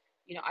 and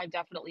I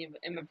definitely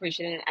am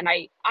appreciating it. And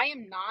I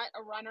am not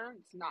a runner;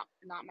 it's not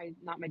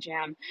my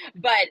jam,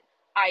 but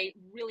I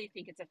really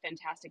think it's a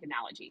fantastic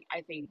analogy.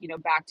 I think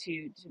back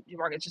to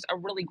Mark, it's just a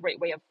really great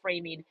way of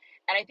framing,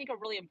 and I think a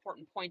really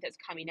important point that's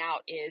coming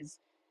out is,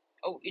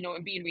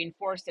 and being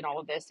reinforced in all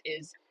of this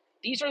is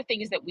these are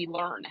things that we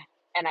learn.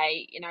 And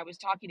I was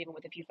talking even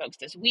with a few folks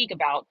this week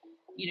about,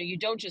 you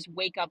don't just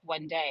wake up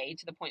one day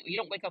to the point where you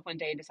don't wake up one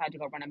day and decide to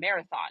go run a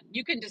marathon.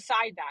 You can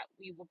decide that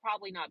we will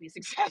probably not be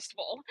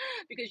successful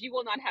because you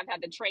will not have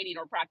had the training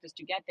or practice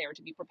to get there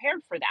to be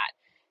prepared for that.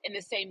 In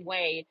the same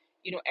way,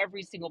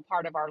 every single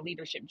part of our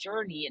leadership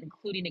journey,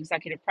 including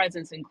executive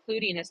presence,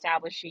 including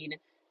establishing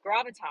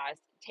Gravitas,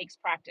 takes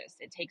practice.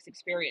 It takes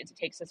experience. It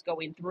takes us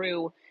going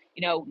through,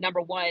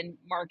 number one,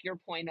 Mark, your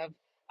point of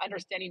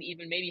understanding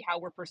even maybe how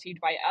we're perceived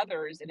by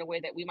others in a way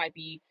that we might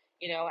be,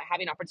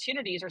 having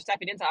opportunities or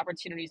stepping into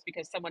opportunities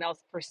because someone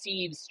else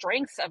perceives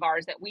strengths of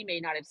ours that we may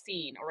not have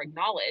seen or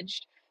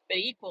acknowledged. But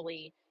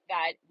equally,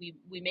 that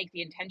we make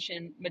the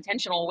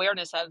intentional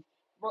awareness of,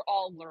 we're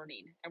all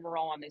learning and we're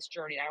all on this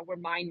journey. And I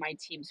remind my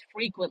teams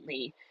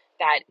frequently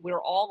that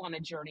we're all on a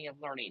journey of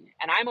learning.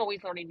 And I'm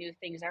always learning new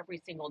things every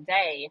single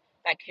day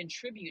that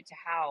contribute to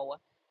how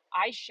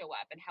I show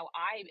up and how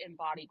I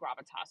embody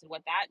gravitas and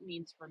what that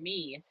means for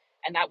me.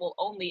 And that will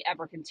only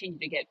ever continue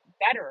to get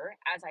better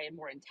as I am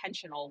more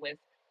intentional with,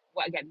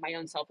 well, again, my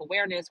own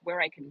self-awareness,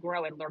 where I can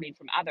grow and learning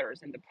from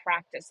others and the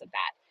practice of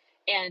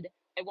that. And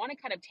I want to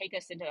kind of take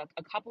us into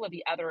a couple of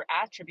the other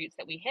attributes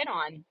that we hit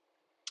on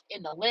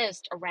in the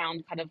list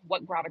around kind of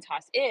what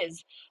gravitas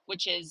is,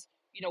 which is,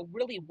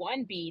 really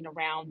one being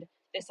around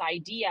this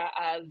idea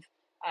of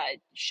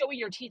showing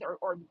your teeth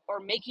or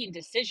making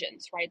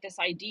decisions, right? This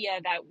idea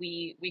that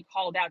we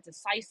called out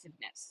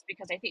decisiveness,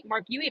 because I think,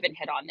 Mark, you even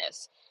hit on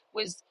this,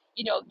 was,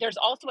 there's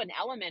also an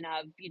element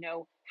of,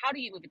 how do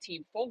you move a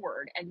team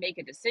forward and make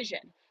a decision?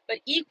 But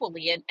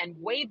equally, and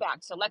way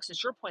back to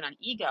Alexis, your point on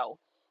ego,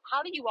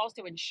 how do you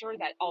also ensure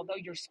that although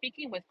you're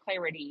speaking with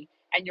clarity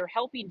and you're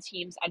helping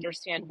teams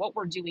understand what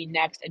we're doing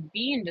next and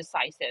being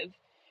decisive,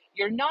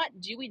 you're not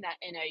doing that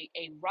in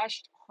a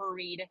rushed,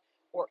 hurried,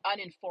 or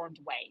uninformed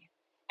way?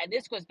 And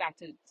this goes back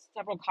to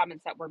several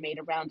comments that were made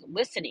around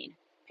listening,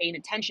 paying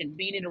attention,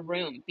 being in a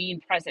room, being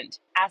present,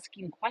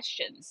 asking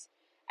questions,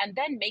 and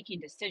then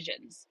making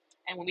decisions.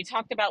 And when we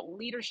talked about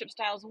leadership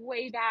styles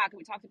way back,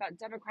 we talked about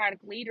democratic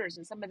leaders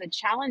and some of the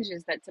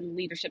challenges that some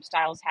leadership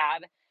styles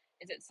have,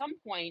 is at some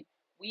point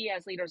we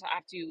as leaders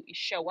have to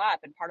show up,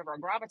 and part of our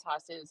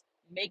gravitas is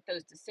make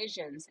those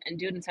decisions and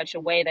do it in such a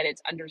way that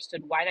it's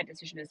understood why that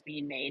decision is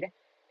being made.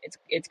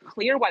 It's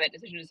clear why that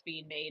decision is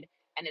being made,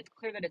 and it's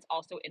clear that it's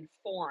also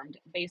informed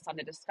based on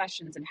the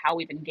discussions and how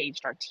we've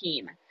engaged our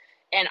team.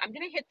 And I'm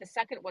going to hit the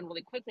second one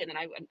really quickly, and then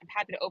I'm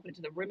happy to open it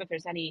to the room if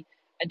there's any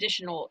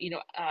additional,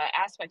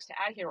 aspects to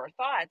add here or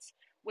thoughts,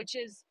 which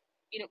is,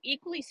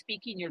 equally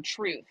speaking your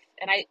truth.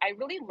 And I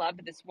really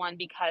loved this one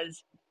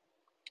because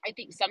I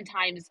think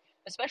sometimes,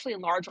 especially in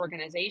large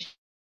organizations,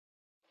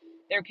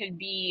 there can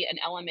be an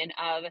element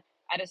of,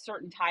 at a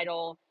certain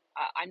title,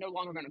 I'm no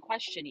longer going to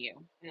question you.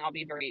 And I'll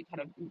be very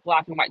kind of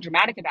black and white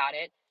dramatic about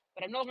it,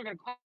 but I'm no longer going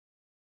to question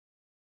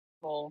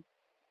people,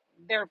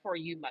 therefore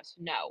you must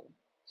know.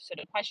 So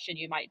to question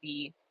you might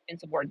be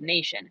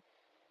insubordination.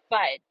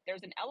 But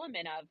there's an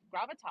element of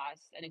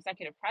gravitas and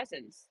executive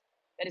presence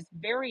that is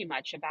very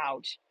much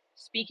about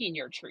speaking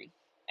your truth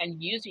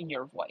and using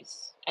your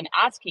voice and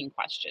asking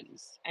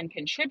questions and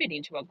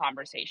contributing to a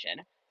conversation,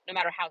 no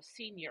matter how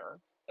senior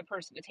the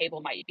person at the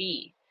table might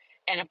be.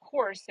 And of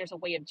course, there's a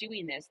way of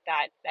doing this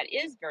that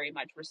is very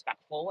much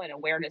respectful and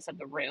awareness of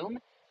the room.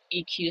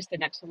 EQ is the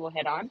next one we'll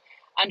hit on,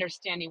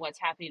 understanding what's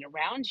happening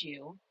around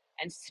you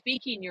and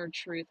speaking your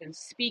truth and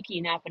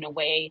speaking up in a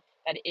way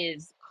that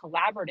is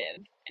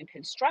collaborative and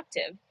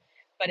constructive.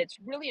 But it's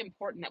really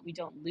important that we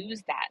don't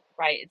lose that,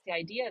 right? It's the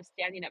idea of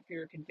standing up for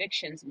your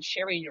convictions and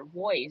sharing your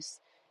voice,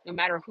 no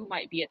matter who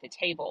might be at the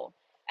table.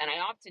 And I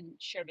often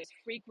share this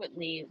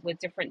frequently with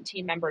different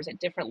team members at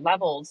different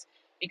levels,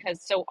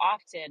 because so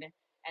often,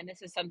 and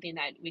this is something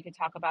that we could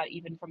talk about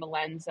even from a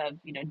lens of,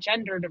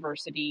 gender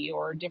diversity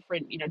or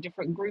different,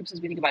 different groups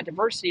as we think about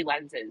diversity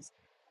lenses,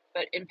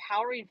 but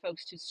empowering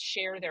folks to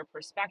share their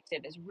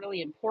perspective is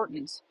really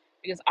important,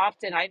 because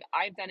often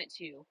I've done it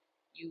too.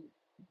 You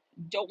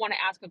don't want to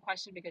ask a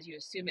question because you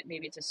assume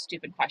maybe it's a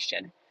stupid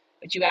question,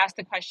 but you ask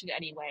the question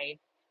anyway,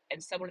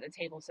 and someone at the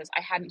table says,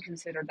 I hadn't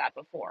considered that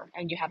before,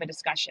 and you have a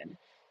discussion.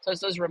 So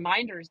it's those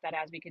reminders that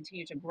as we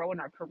continue to grow in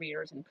our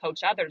careers and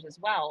coach others as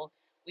well,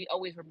 we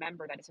always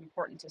remember that it's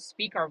important to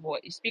speak our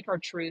voice, speak our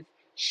truth,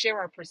 share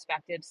our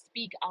perspective,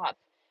 speak up,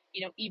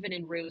 even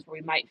in rooms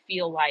where we might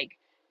feel like,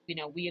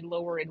 we are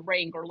lower in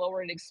rank or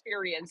lower in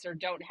experience or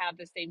don't have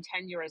the same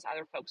tenure as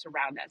other folks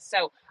around us.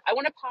 So I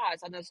want to pause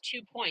on those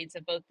 2 points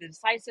of both the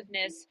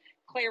decisiveness,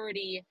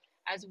 clarity,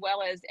 as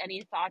well as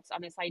any thoughts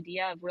on this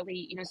idea of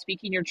really,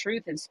 speaking your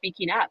truth and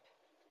speaking up.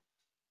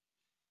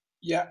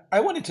 Yeah, I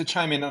wanted to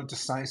chime in on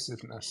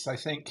decisiveness. I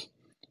think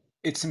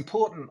it's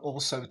important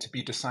also to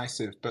be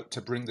decisive, but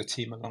to bring the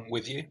team along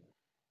with you.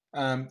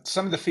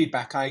 Some of the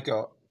feedback I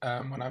got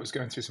when I was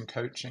going through some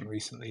coaching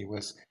recently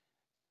was,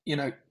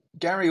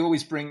 Gary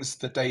always brings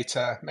the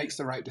data, makes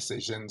the right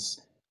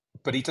decisions,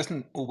 but he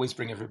doesn't always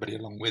bring everybody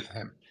along with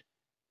him.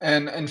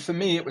 And for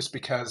me, it was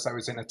because I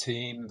was in a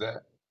team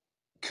that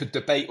could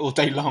debate all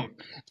day long.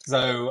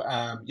 So,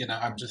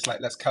 I'm just like,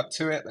 let's cut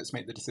to it. Let's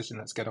make the decision.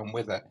 Let's get on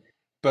with it.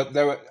 But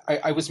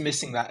I was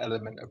missing that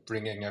element of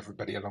bringing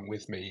everybody along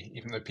with me,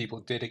 even though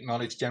people did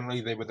acknowledge generally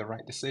they were the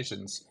right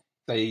decisions.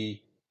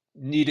 They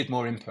needed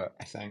more input,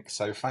 I think.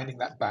 So finding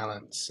that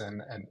balance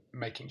and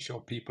making sure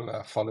people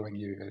are following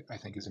you, I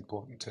think, is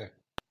important too.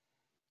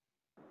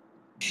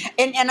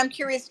 And I'm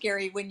curious,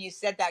 Gary, when you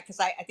said that,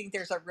 because I think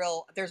there's a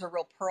real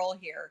pearl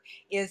here.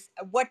 Is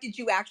what did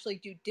you actually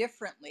do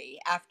differently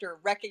after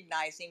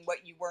recognizing what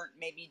you weren't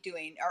maybe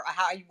doing or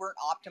how you weren't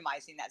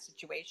optimizing that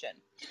situation?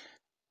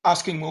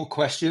 Asking more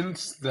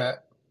questions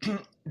that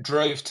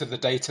drove to the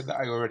data that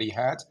I already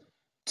had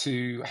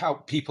to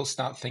help people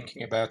start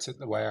thinking about it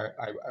the way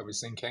I was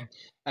thinking.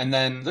 And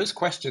then those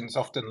questions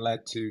often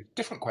led to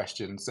different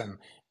questions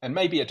and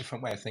maybe a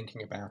different way of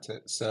thinking about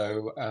it.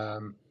 So,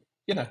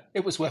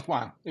 it was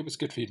worthwhile. It was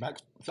good feedback,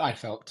 I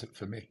felt,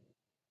 for me.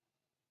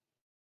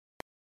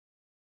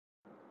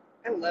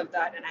 I love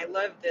that. And I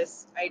love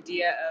this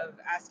idea of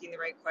asking the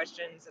right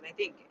questions. And I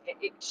think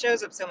it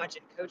shows up so much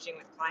in coaching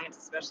with clients,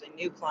 especially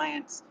new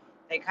clients.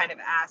 They kind of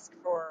ask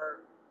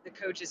for the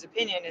coach's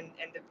opinion.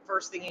 And the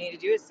first thing you need to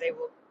do is say,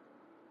 well,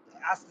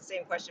 ask the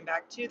same question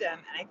back to them.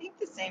 And I think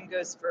the same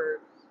goes for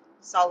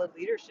solid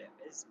leadership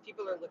is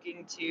people are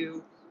looking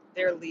to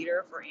their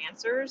leader for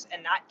answers.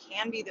 And that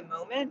can be the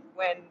moment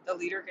when the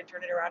leader can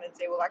turn it around and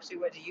say, well, actually,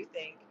 what do you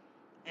think?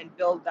 And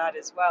build that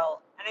as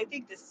well. And I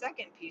think the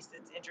second piece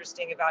that's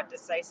interesting about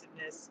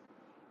decisiveness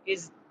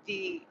is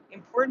the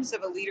importance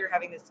of a leader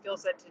having the skill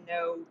set to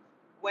know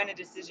when a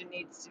decision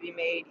needs to be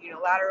made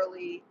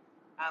unilaterally,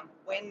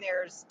 when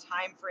there's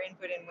time for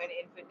input and when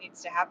input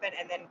needs to happen,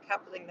 and then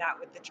coupling that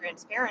with the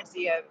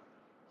transparency of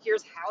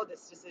here's how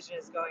this decision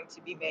is going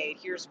to be made,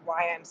 here's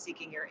why I'm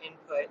seeking your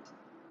input,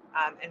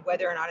 and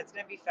whether or not it's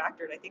going to be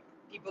factored. I think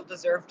people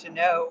deserve to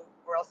know,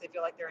 or else they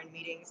feel like they're in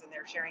meetings and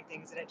they're sharing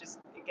things and it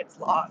gets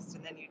lost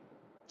and then you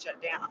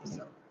shut down.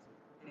 So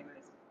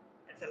anyways,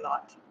 it's a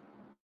lot.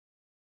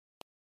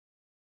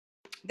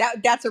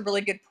 That's a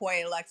really good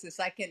point, Alexis.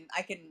 I can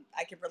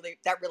really,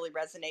 that really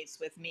resonates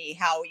with me.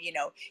 How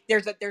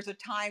there's a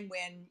time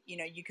when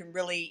you can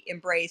really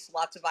embrace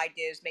lots of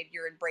ideas. Maybe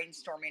you're in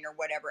brainstorming or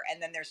whatever,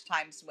 and then there's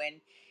times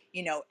when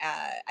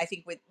I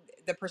think with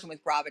the person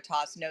with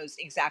Gravitas knows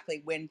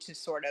exactly when to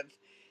sort of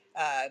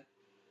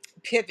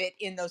pivot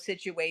in those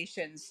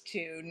situations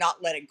to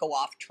not let it go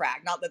off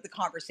track, not let the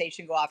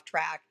conversation go off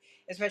track,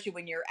 especially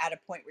when you're at a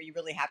point where you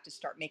really have to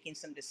start making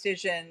some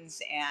decisions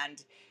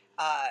and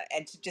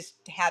to just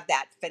have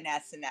that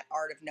finesse and that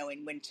art of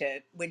knowing when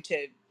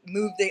to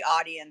move the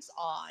audience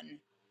on.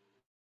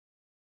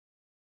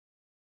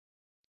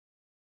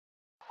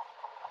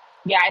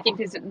 Yeah, I think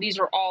these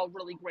are all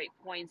really great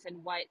points,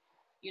 and what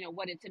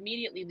it's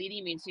immediately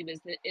leading me to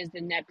is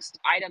the next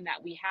item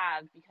that we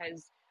have,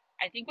 because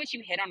I think what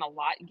you hit on a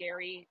lot,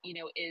 Gary,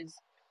 is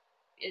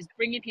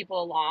bringing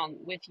people along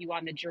with you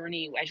on the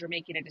journey as you're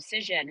making a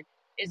decision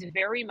is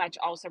very much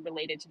also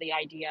related to the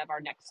idea of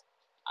our next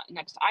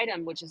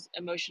item, which is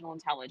emotional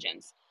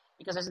intelligence,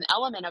 because there's an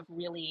element of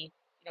really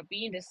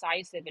being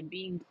decisive and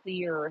being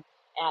clear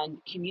and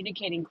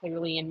communicating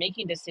clearly and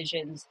making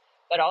decisions,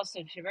 but also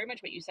to very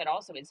much what you said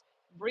also is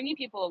bringing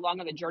people along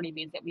on the journey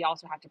means that we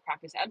also have to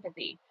practice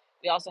empathy.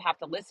 We also have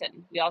to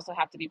listen. We also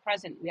have to be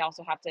present. We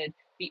also have to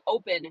be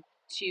open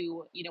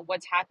to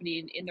what's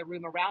happening in the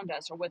room around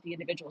us or what the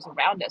individuals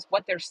around us,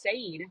 what they're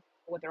saying,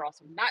 what they're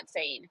also not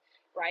saying,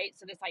 right?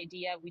 So this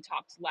idea, we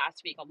talked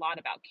last week a lot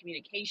about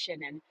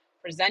communication and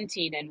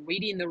presenting and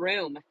reading the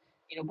room.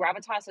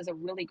 Gravitas is a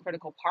really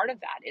critical part of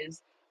that,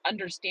 is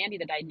understanding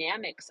the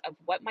dynamics of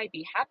what might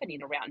be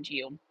happening around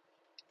you,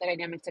 the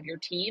dynamics of your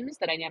teams,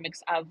 the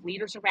dynamics of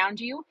leaders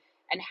around you,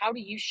 and how do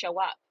you show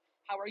up?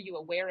 How are you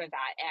aware of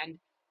that? And,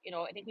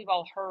 I think we've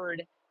all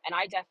heard, and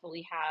I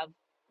definitely have,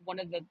 one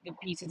of the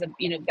pieces of,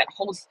 that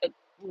holds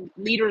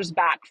leaders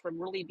back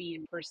from really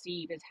being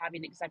perceived as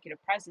having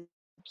executive presence,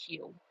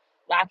 Q,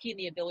 lacking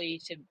the ability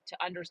to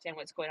understand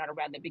what's going on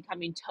around them,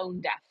 becoming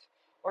tone deaf,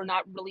 or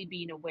not really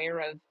being aware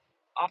of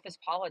office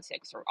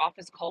politics or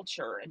office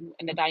culture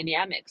and the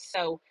dynamics.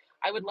 So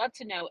I would love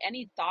to know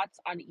any thoughts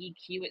on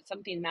EQ. It's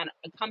something that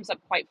comes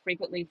up quite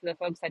frequently for the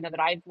folks I know that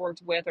I've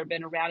worked with or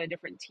been around in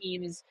different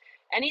teams.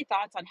 Any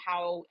thoughts on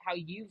how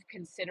you've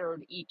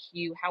considered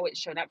EQ, how it's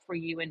shown up for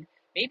you, and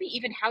maybe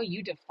even how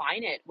you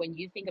define it when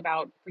you think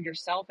about for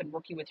yourself and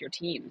working with your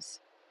teams?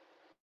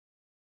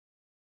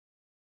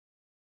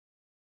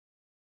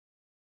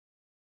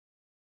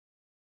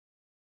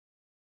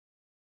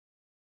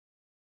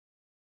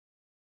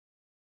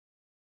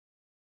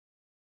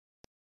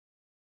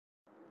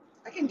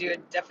 I can do a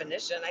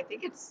definition. I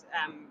think it's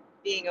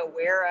being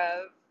aware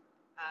of,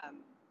 um,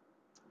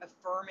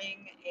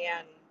 affirming,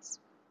 and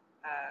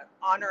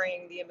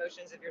honoring the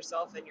emotions of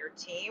yourself and your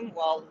team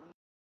while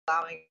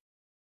allowing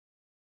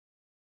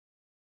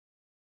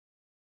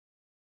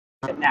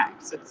to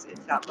connect. So it's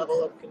that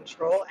level of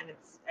control, and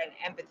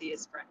empathy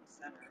is front and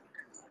center.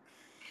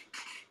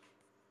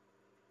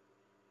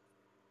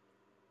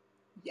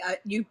 Yeah,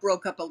 you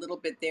broke up a little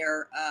bit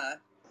there,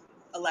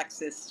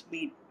 Alexis,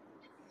 we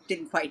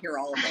didn't quite hear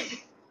all of it.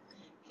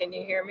 Can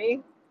you hear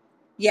me?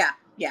 Yeah,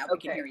 we can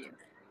Okay. hear you.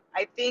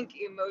 I think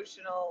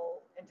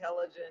emotional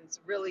intelligence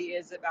really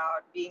is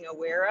about being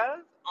aware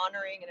of,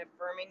 honoring and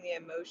affirming the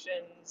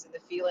emotions and the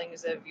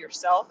feelings of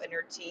yourself and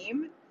your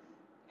team,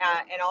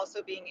 and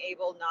also being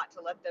able not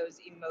to let those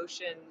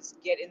emotions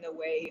get in the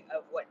way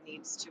of what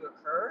needs to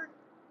occur.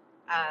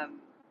 Um,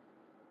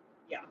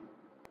 yeah.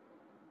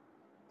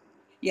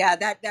 Yeah,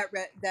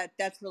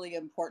 that's really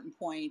an important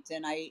point,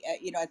 and I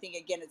think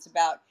again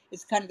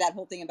it's kind of that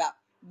whole thing about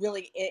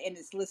really, and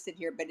it's listed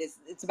here, but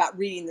it's about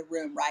reading the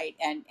room, right,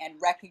 and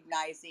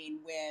recognizing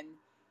when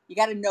you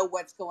got to know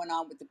what's going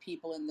on with the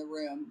people in the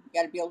room. You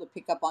got to be able to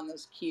pick up on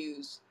those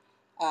cues,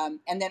 and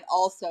then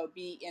also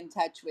be in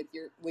touch with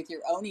your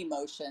own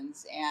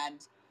emotions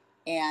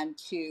and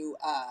to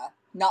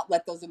not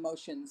let those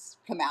emotions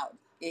come out.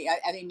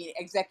 I mean,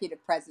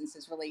 executive presence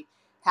is really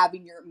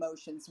having your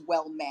emotions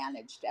well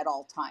managed at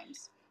all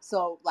times.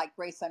 So like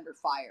Grace under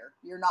fire,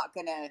 you're not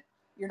gonna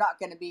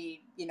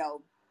be,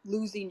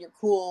 losing your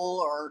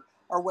cool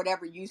or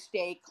whatever. You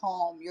stay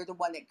calm. You're the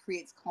one that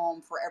creates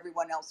calm for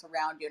everyone else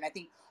around you. And I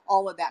think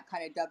all of that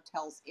kind of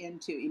dovetails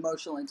into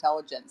emotional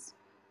intelligence.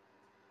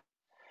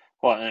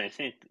 Well, and I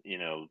think,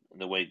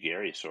 the way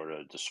Gary sort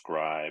of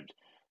described,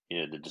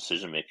 the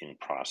decision-making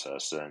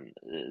process, and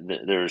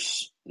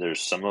there's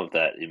some of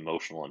that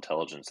emotional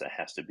intelligence that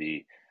has to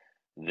be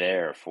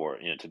there for,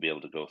 to be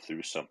able to go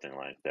through something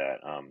like that.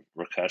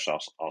 Rakesh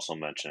also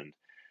mentioned,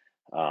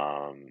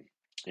 um,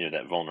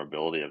 that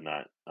vulnerability of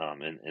not,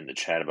 in the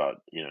chat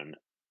about,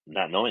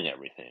 not knowing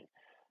everything.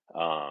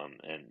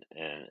 And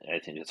I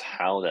think it's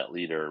how that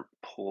leader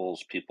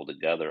pulls people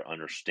together,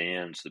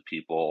 understands the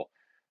people,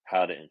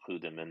 how to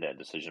include them in that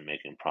decision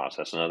making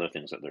process and other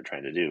things that they're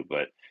trying to do.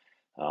 But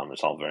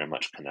it's all very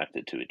much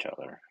connected to each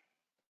other.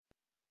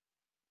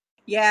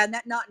 Yeah, and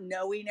that not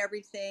knowing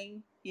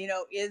everything,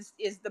 is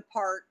the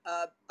part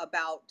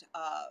about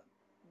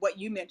what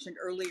you mentioned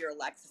earlier,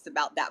 Alexis,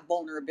 about that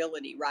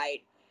vulnerability,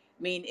 right?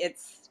 I mean,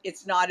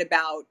 it's not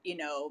about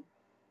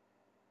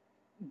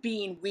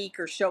being weak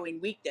or showing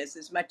weakness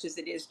as much as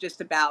it is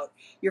just about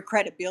your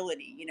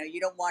credibility. You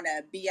don't want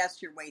to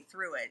BS your way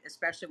through it,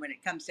 especially when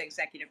it comes to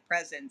executive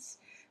presence,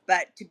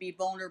 but to be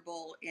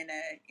vulnerable in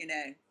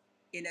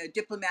a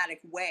diplomatic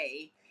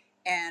way,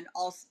 and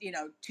also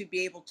to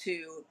be able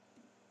to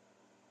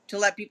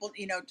let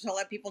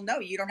people know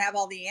you don't have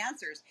all the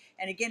answers.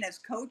 And again, as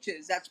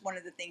coaches, that's one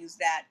of the things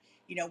that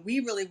we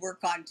really work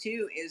on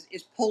too,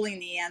 is pulling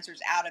the answers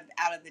out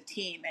of the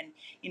team. And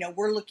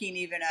we're looking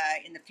even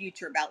in the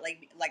future about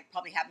like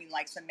probably having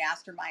like some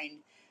mastermind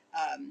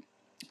um,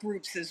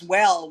 groups as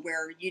well,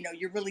 where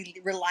you're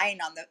really relying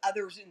on the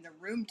others in the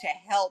room to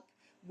help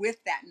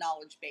with that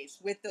knowledge base,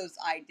 with those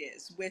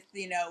ideas, with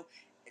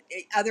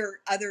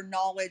other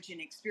knowledge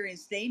and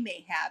experience they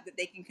may have that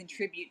they can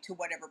contribute to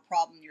whatever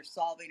problem you're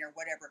solving or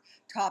whatever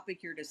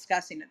topic you're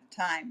discussing at the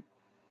time.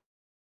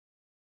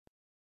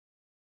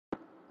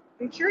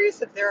 I'm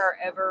curious if there are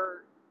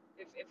ever,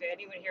 if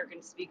anyone here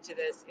can speak to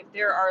this, if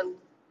there are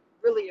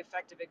really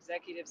effective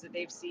executives that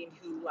they've seen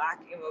who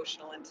lack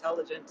emotional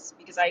intelligence,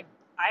 because I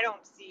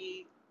don't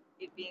see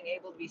it being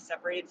able to be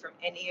separated from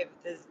any of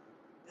the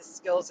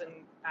skills and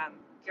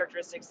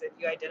characteristics that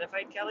you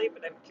identified, Kelly,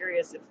 but I'm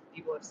curious if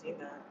people have seen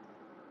that.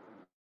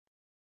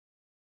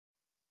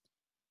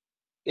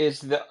 Is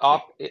the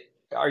op?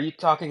 Are you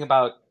talking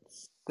about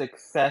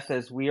success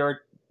as we are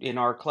in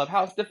our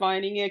clubhouse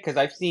defining it? Because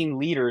I've seen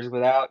leaders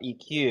without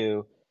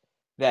EQ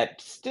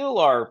that still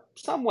are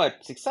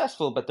somewhat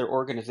successful, but their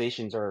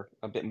organizations are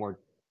a bit more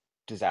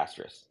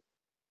disastrous.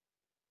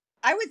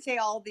 I would say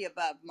all of the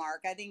above,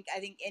 Mark. I think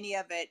any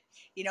of it,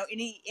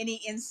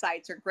 any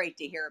insights are great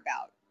to hear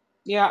about.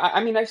 Yeah,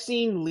 I mean, I've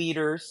seen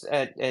leaders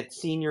at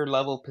senior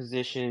level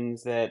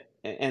positions that,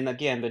 and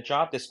again, the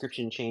job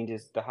description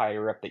changes the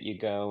higher up that you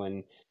go,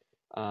 and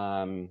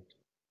um,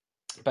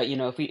 but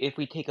if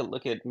we take a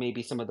look at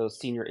maybe some of those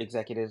senior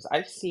executives,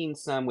 I've seen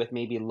some with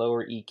maybe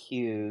lower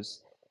EQs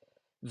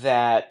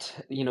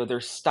that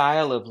their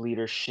style of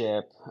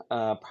leadership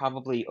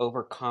probably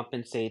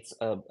overcompensates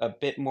a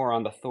bit more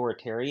on the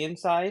authoritarian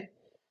side,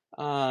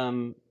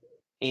 um,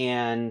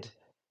 and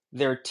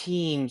their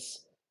teams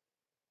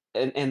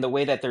and the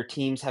way that their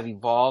teams have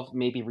evolved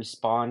maybe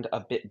respond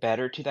a bit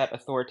better to that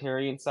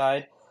authoritarian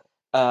side.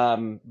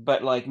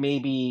 But like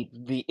maybe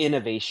the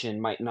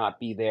innovation might not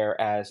be there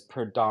as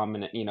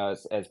predominant,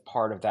 as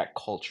part of that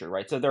culture,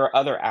 right? So there are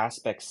other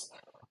aspects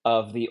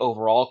of the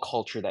overall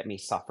culture that may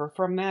suffer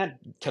from that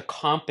to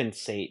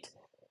compensate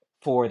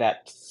for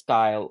that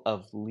style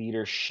of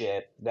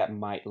leadership that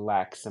might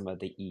lack some of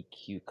the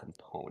EQ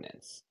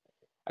components.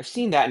 I've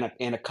seen that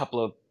in a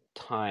couple of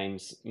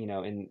times,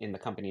 in the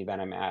company that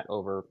I'm at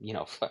over,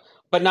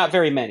 but not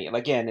very many.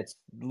 Again, it's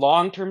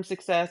long-term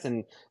success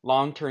and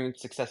long-term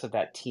success of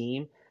that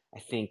team. I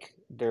think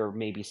there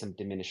may be some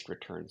diminished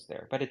returns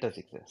there, but it does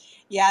exist.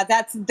 Yeah,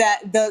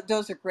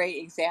 those are great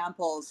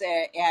examples,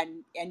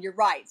 and you're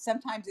right.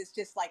 Sometimes it's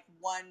just like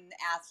one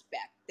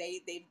aspect.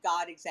 They've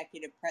got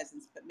executive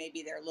presence, but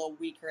maybe they're a little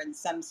weaker in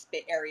some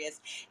areas.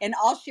 And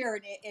I'll share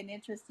an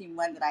interesting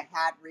one that I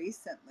had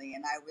recently.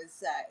 And I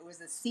was it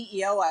was a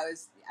CEO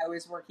I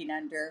was working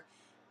under,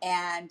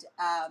 and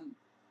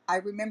I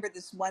remember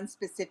this one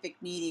specific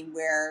meeting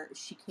where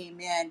she came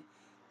in,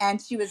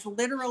 and she was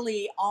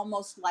literally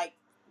almost like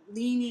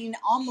leaning,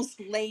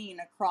 almost laying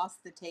across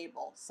the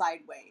table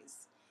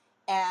sideways,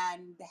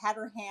 and had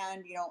her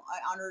hand,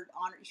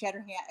 she had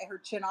her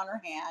chin on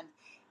her hand,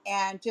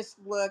 and just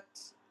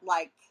looked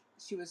like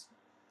she was,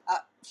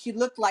 she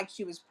looked like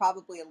she was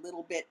probably a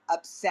little bit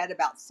upset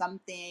about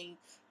something,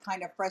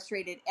 kind of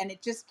frustrated, and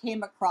it just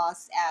came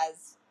across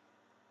as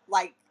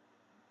like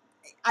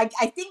I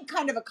think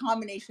kind of a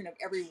combination of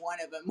every one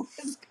of them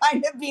was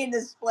kind of being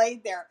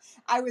displayed there.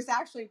 I was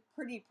actually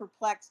pretty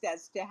perplexed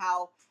as to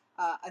how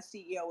a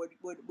CEO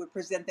would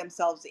present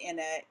themselves in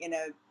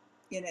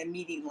a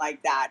meeting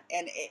like that,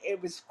 and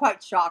it was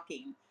quite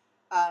shocking.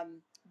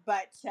 Um,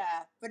 but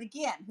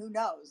again, who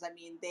knows? I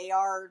mean, they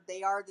are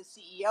the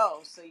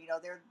CEO, so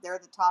they're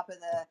the top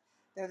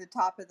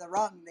of the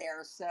rung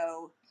there.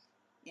 So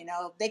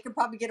they could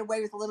probably get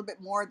away with a little bit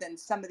more than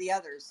some of the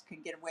others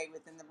can get away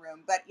with in the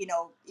room. But,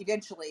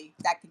 eventually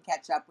that can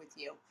catch up with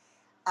you.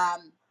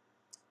 Um,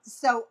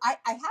 so I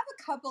have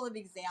a couple of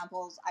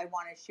examples I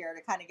want to share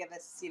to kind of give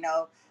us,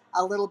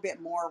 a little bit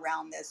more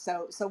around this.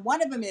 So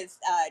one of them is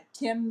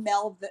Tim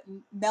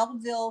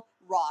Melville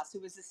Ross, who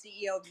was the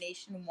CEO of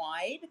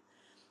Nationwide.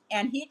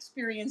 And he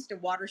experienced a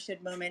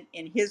watershed moment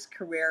in his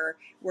career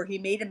where he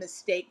made a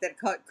mistake that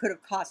could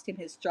have cost him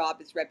his job,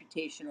 his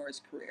reputation, or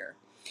his career.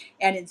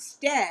 And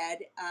instead,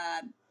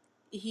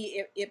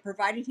 it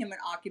provided him an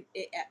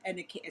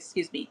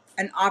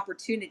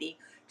opportunity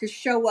to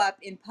show up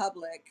in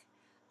public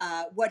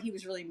what he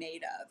was really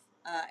made of.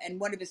 And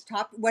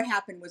what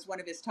happened was one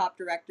of his top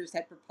directors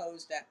had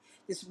proposed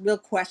this real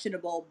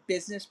questionable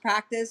business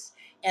practice,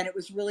 and it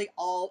was really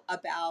all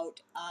about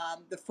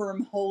the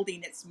firm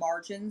holding its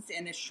margins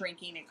in a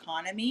shrinking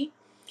economy.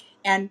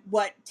 And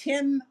what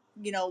Tim,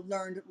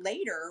 learned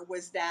later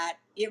was that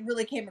it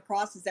really came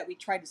across as that we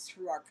tried to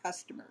screw our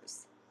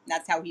customers. And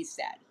that's how he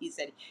said.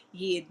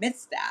 He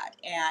admits that,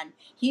 and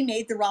he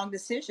made the wrong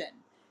decision,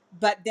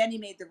 but then he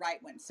made the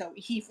right one. So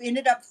he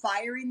ended up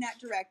firing that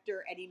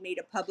director, and he made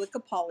a public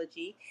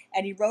apology,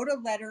 and he wrote a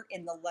letter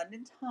in the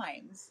London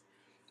Times,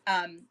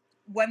 um,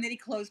 one that he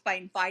closed by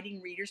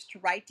inviting readers to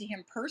write to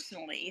him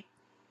personally.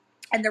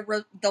 And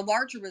the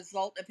larger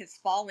result of his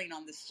falling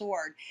on the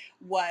sword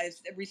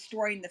was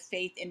restoring the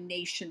faith in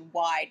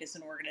Nationwide as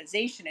an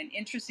organization. And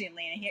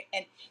interestingly,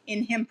 and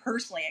in him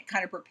personally, it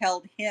kind of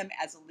propelled him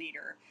as a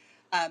leader,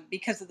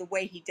 because of the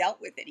way he dealt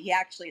with it. He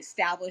actually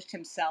established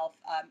himself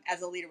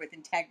as a leader with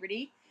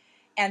integrity,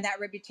 and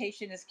that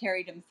reputation has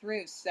carried him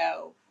through.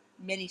 So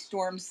many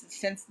storms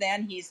since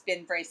then, he's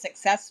been very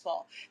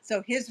successful.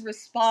 So his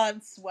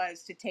response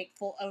was to take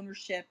full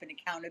ownership and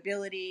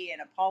accountability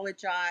and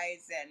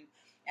apologize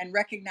and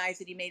recognize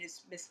that he made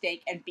his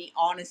mistake and be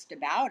honest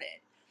about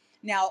it.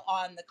 Now,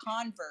 on the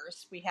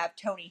converse, we have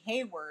Tony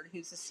Hayward,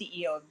 who's the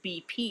CEO of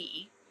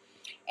BP,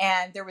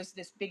 and there was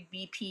this big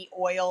BP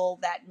oil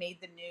that made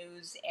the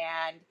news,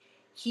 and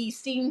he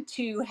seemed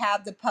to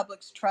have the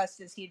public's trust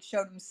as he had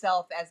showed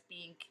himself as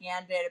being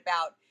candid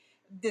about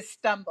this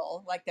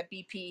stumble, like that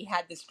BP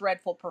had this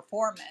dreadful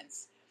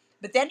performance.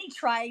 But then he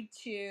tried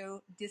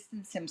to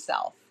distance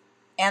himself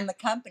and the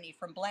company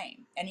from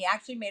blame, and he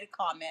actually made a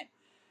comment,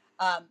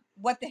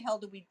 what the hell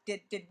did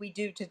we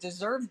do to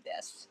deserve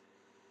this?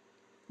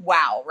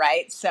 Wow,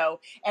 right?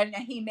 So, and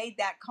he made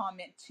that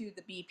comment to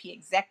the BP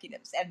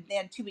executives, and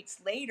then 2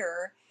 weeks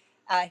later,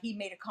 he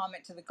made a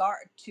comment to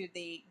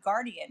the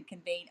Guardian,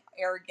 conveying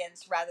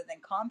arrogance rather than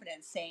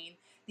confidence, saying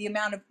the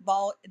amount of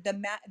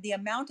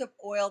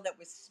oil that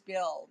was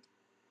spilled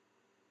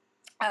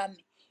um,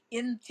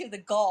 into the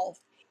Gulf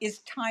is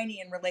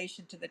tiny in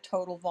relation to the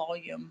total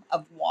volume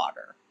of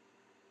water,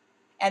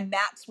 and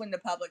that's when the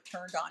public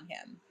turned on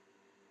him.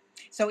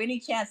 So any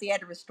chance he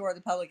had to restore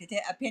the public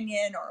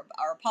opinion or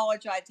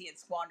apologize, he had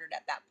squandered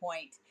at that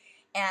point.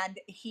 And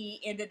he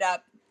ended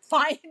up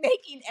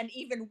making an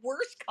even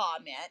worse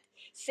comment,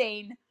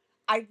 saying,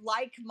 "I'd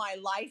like my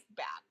life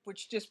back,"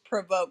 which just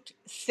provoked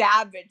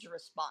savage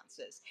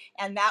responses.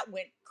 And that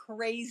went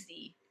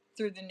crazy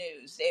through the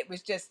news. It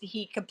was just,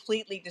 he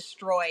completely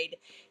destroyed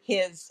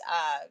his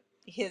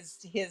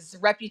his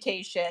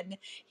reputation.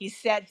 He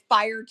set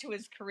fire to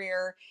his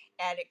career,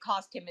 and it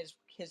cost him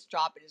his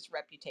job and his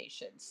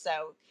reputation.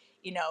 So,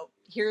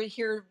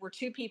 here were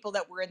two people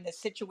that were in this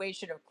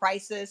situation of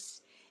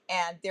crisis,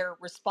 and their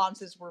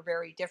responses were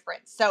very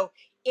different. So,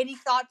 any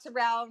thoughts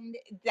around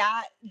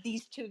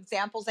these two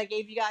examples I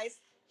gave you guys?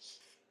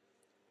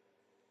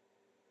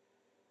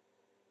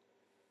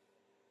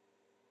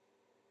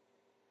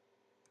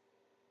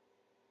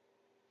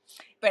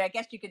 but I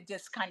guess you can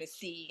just kind of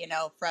see,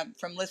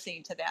 from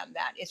listening to them,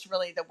 that it's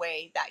really the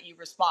way that you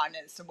respond,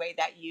 and it's the way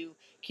that you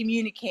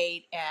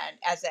communicate, and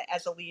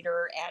as a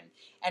leader,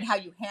 and how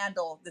you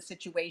handle the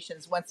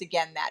situations. Once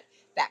again,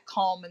 that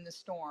calm in the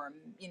storm,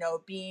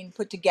 being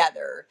put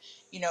together,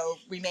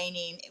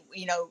 remaining,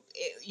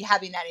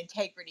 having that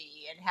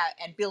integrity,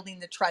 and building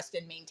the trust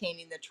and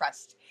maintaining the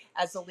trust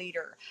as a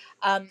leader.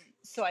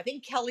 So I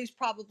think Kelly's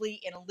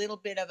probably in a little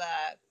bit of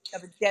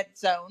a dead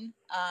zone.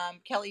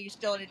 Kelly, you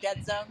still in a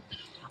dead zone?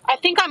 I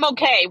think I'm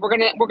okay. We're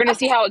gonna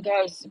see Okay. how it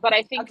goes. But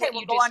I think Okay, what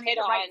we'll you go just on hit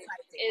into right on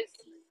sizing. is,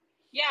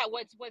 yeah,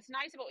 what's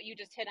nice about what you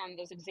just hit on,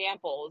 those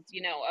examples,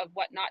 of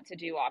what not to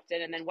do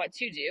often and then what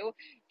to do,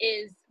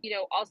 is,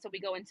 also we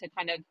go into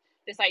kind of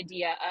this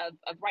idea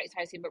of right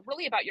sizing, but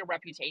really about your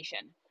reputation.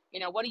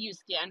 What do you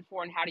stand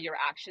for, and how do your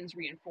actions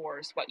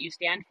reinforce what you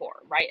stand for,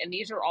 right? And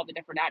these are all the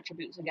different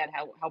attributes. Again,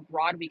 how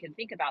broad we can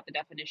think about the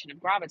definition of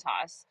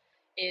gravitas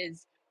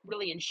is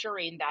really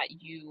ensuring that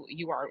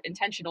you are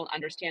intentional and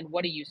understand,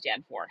 what do you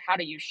stand for, how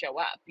do you show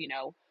up,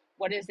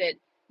 what is it.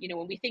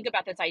 When we think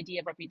about this idea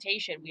of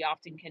reputation, we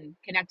often can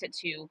connect it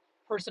to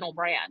personal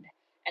brand.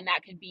 And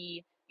that could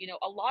be,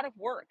 a lot of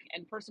work.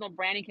 And personal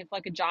branding can feel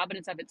like a job in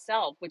and of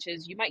itself, which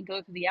is, you might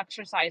go through the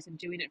exercise of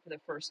doing it for the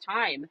first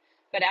time.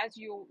 But as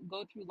you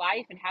go through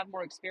life and have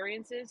more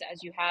experiences,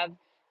 as you have,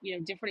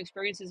 different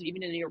experiences,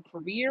 even in your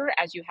career,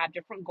 as you have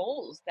different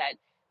goals that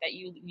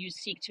you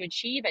seek to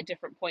achieve at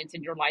different points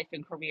in your life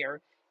and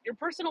career, your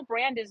personal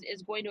brand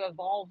is going to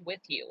evolve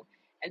with you.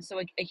 And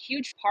so a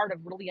huge part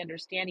of really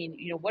understanding,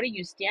 what do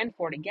you stand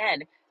for? And again,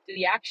 do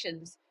the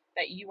actions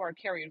that you are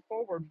carrying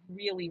forward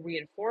really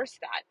reinforce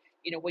that?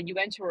 When you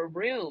enter a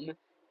room,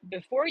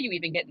 before you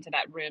even get into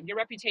that room, your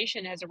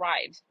reputation has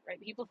arrived, right?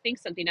 People think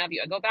something of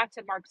you. I go back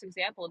to Mark's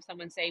example of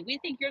someone saying, "We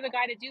think you're the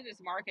guy to do this,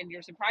 Mark," and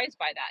you're surprised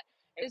by that.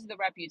 It is the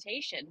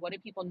reputation. What do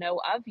people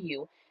know of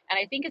you? And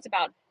I think it's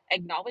about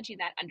acknowledging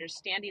that,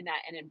 understanding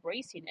that, and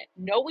embracing it,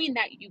 knowing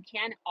that you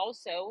can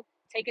also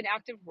take an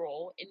active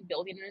role in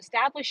building and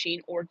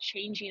establishing or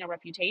changing a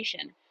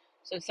reputation.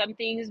 So some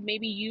things,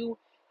 maybe you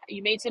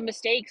made some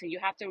mistakes and you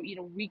have to,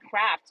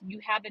 recraft. You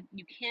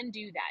can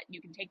do that. You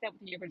can take that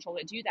within your control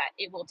to do that.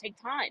 It will take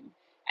time,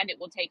 and it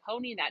will take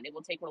honing that, and it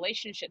will take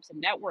relationships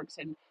and networks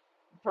and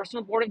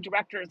personal board of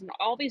directors and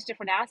all these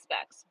different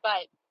aspects.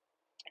 But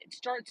it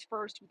starts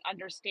first with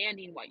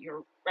understanding what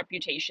your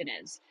reputation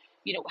is.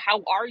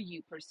 How are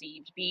you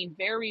perceived? Being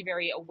very,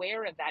 very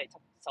aware of that. It's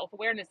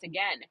self-awareness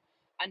again,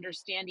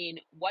 understanding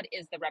what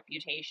is the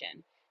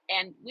reputation.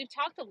 And we've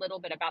talked a little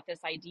bit about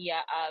this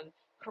idea of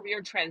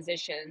career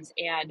transitions,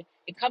 and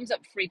it comes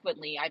up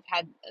frequently. I've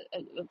had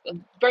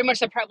very much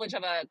the privilege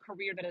of a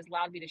career that has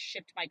allowed me to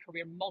shift my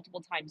career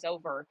multiple times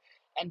over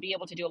and be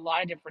able to do a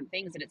lot of different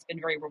things, and it's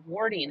been very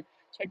rewarding.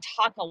 So I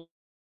talk a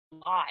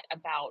lot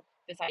about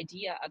this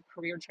idea of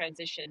career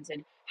transitions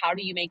and how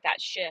do you make that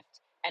shift.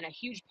 And a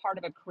huge part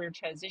of a career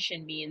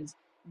transition means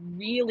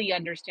really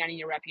understanding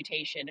your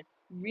reputation,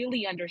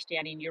 really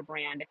understanding your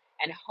brand,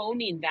 and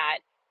honing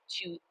that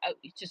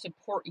to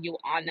support you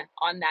on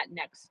that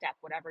next step,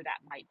 whatever that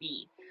might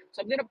be.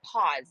 So I'm going to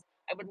pause.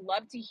 I would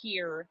love to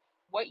hear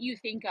what you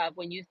think of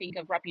when you think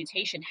of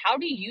reputation. How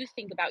do you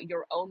think about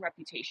your own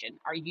reputation?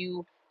 Are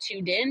you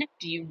tuned in?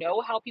 Do you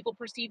know how people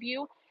perceive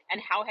you?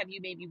 And how have you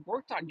maybe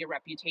worked on your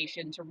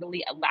reputation to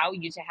really allow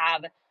you to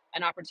have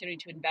an opportunity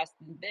to invest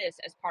in this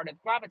as part of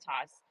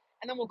Gravitas?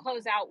 And then we'll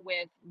close out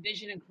with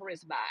vision and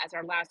charisma as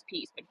our last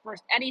piece. But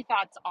first, any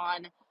thoughts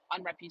on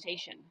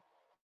reputation?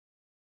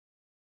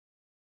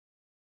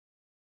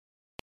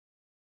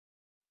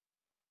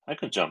 I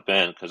could jump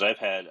in because I've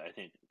had, I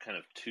think, kind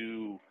of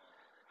two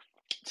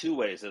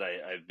ways that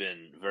I've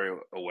been very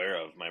aware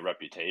of my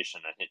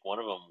reputation. I think one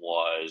of them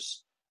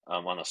was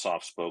on the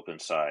soft spoken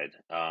side.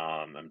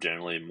 I'm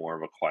generally more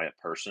of a quiet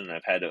person.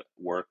 I've had to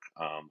work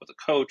with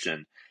a coach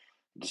and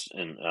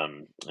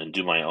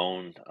do my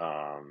own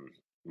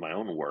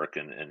work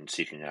and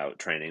seeking out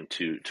training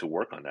to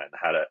work on that and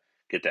how to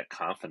get that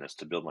confidence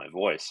to build my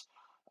voice.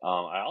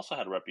 I also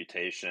had a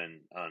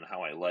reputation on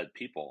how I led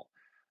people,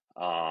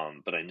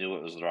 but I knew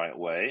it was the right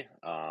way.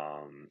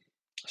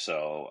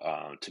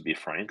 To be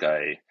frank,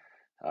 I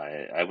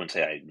wouldn't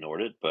say I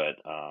ignored it, but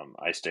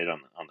I stayed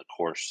on the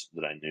course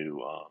that I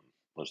knew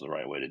was the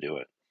right way to do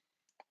it.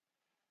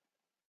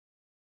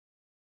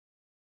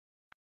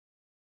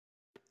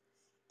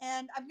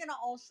 And I'm going to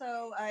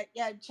also,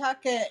 yeah,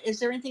 Chuck, is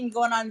there anything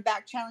going on in the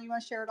back channel you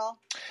want to share at all?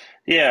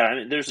 Yeah, I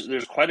mean,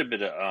 there's quite a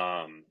bit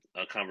of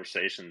a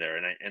conversation there,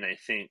 and I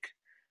think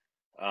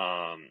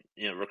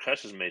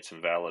Rakesh has made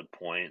some valid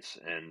points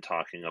in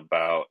talking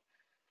about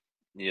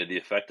the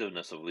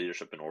effectiveness of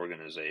leadership in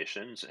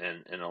organizations,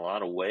 and in a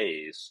lot of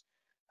ways,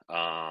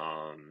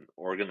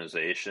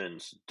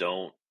 organizations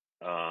don't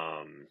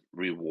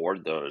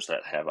reward those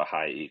that have a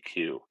high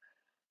EQ,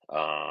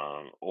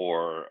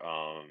 or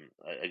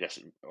I guess,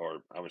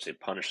 or I would say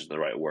punish is the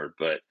right word,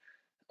 but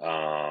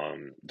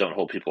don't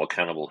hold people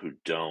accountable who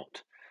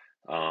don't.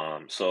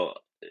 So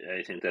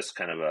I think that's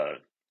kind of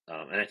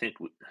and I think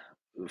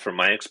from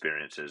my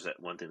experiences,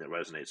 that one thing that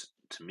resonates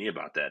to me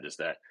about that is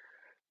that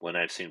when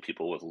I've seen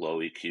people with low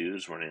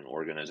EQs running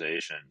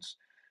organizations,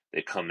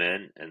 they come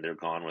in and they're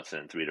gone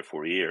within 3 to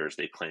 4 years.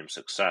 They claim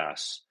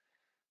success,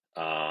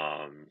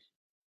 um,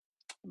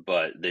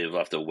 but they've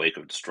left a wake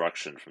of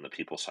destruction from the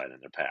people side in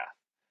their path.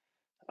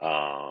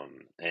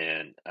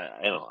 And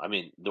I don't know. I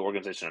mean, the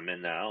organization I'm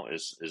in now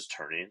is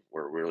turning.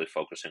 We're really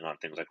focusing on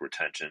things like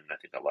retention. I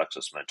think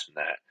Alexis mentioned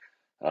that.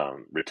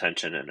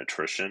 Retention and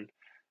attrition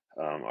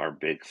are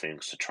big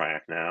things to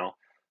track now.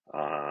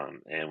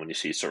 And when you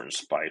see certain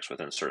spikes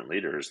within certain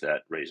leaders,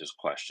 that raises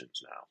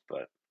questions now.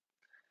 But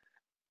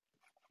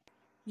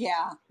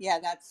Yeah,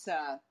 that's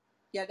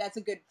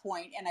a good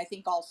point. And I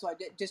think also,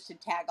 just to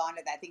tag on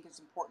to that, I think it's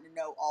important to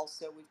know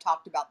also, we've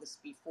talked about this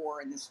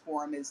before in this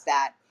forum, is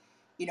that,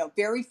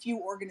 very few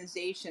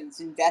organizations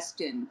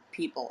invest in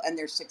people and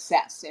their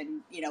success.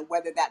 And,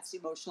 whether that's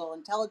emotional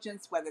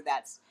intelligence, whether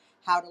that's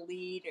how to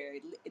lead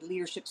or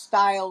leadership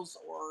styles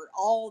or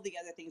all the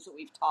other things that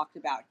we've talked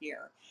about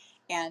here.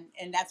 And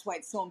that's why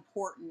it's so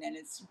important. And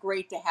it's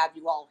great to have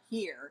you all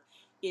here,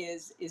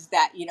 is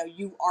that,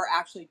 you are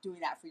actually doing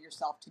that for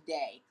yourself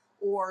today,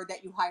 or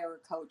that you hire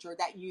a coach, or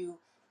that you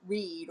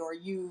read or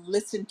you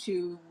listen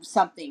to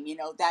something,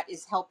 that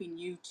is helping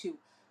you to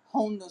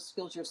hone those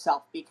skills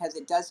yourself, because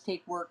it does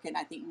take work. And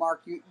I think,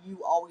 Mark,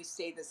 you always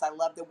say this. I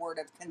love the word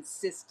of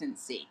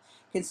consistency.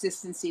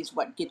 Consistency is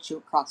what gets you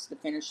across the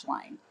finish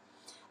line.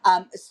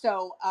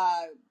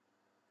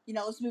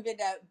 Let's move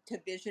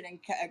into vision and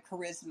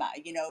charisma.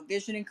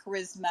 Vision and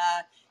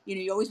charisma,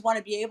 you always want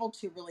to be able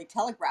to really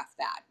telegraph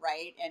that,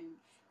 right? And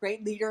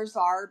great leaders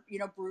are,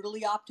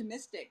 brutally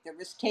optimistic. They're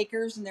risk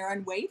takers and they're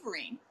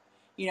unwavering.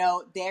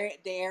 Their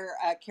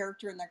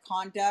character and their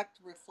conduct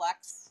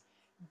reflects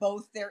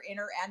both their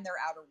inner and their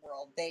outer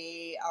world.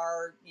 They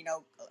are,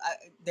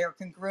 they're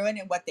congruent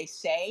in what they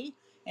say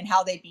and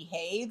how they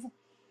behave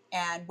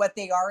and what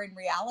they are in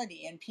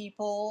reality. And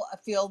people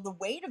feel the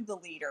weight of the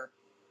leader,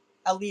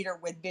 a leader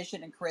with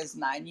vision and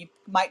charisma. And you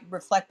might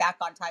reflect back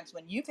on times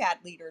when you've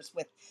had leaders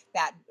with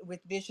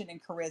vision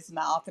and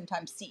charisma.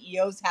 Oftentimes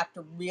CEOs have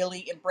to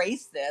really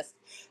embrace this,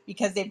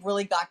 because they've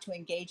really got to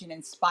engage and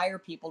inspire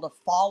people to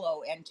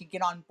follow and to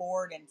get on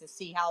board, and to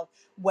see how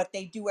what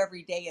they do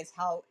every day is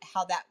how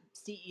that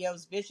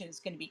CEO's vision is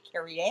going to be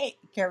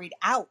carried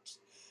out.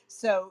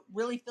 So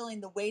really feeling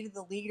the weight of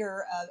the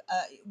leader,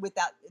 with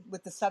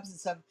the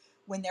substance of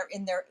when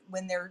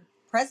their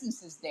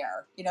presence is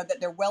there, that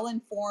they're well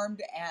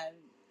informed and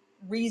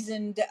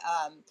reasoned,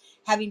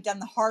 having done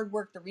the hard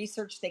work, the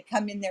research. They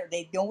come in there,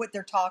 they know what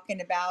they're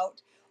talking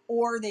about,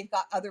 or they've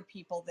got other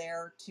people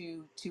there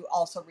to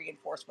also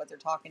reinforce what they're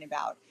talking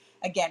about.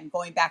 Again,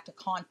 going back to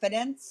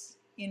confidence,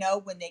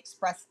 when they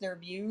express their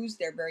views,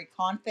 they're very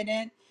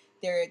confident.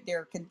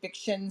 Their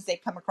convictions, they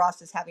come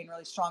across as having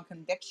really strong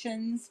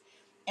convictions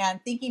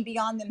and thinking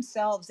beyond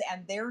themselves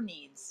and their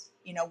needs.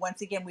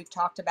 Once again, we've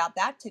talked about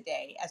that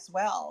today as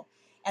well.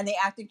 And they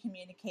act and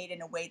communicate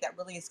in a way that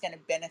really is going to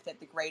benefit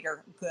the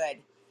greater good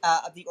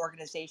of the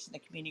organization, the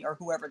community, or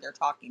whoever they're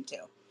talking to.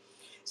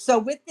 So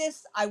with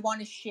this, I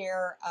want to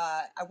share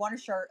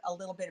a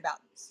little bit about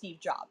Steve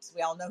Jobs.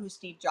 We all know who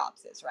Steve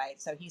Jobs is,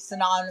 right? So he's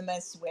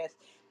synonymous with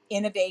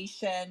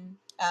innovation,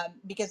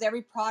 because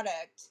every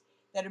product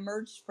that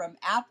emerged from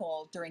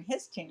Apple during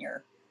his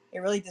tenure, it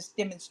really just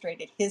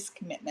demonstrated his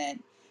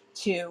commitment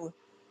to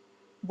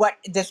what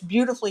this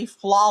beautifully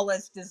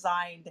flawless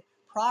designed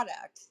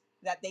product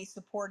that they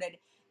supported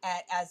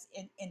as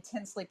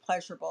intensely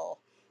pleasurable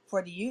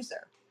for the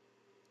user,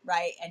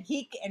 right?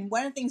 And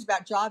one of the things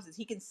about Jobs is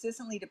he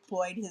consistently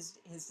deployed his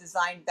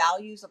design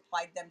values,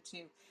 applied them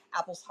to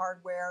Apple's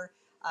hardware,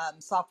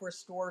 software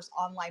stores,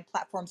 online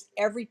platforms,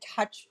 every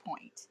touch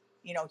point.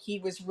 He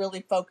was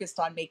really focused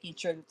on making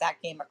sure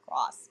that came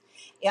across.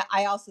 Yeah,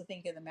 I also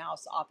think of the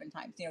mouse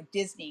oftentimes.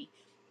 Disney,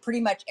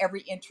 pretty much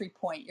every entry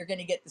point, you're going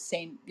to get the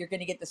same. You're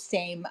going to get the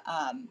same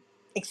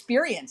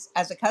experience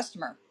as a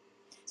customer.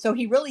 So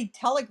he really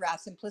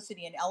telegraphed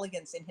simplicity and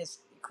elegance in his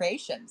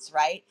creations,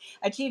 right?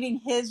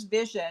 Achieving his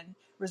vision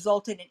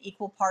resulted in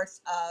equal parts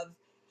of,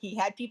 he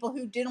had people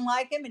who didn't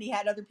like him and he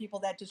had other people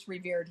that just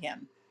revered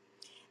him.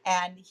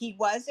 And he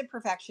was a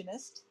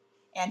perfectionist,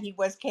 and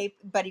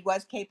but he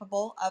was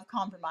capable of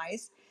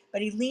compromise.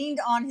 But he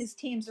leaned on his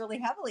teams really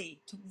heavily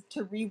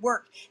to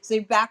rework. So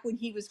back when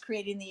he was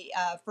creating the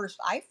first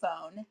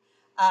iPhone,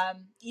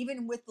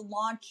 even with the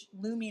launch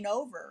looming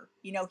over,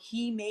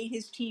 he made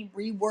his team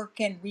rework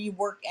and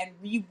rework and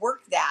rework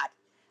that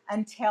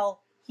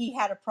until he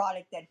had a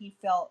product that he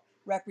felt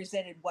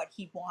represented what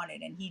he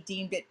wanted, and he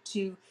deemed it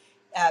to.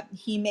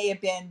 He may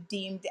have been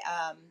deemed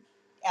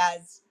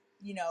as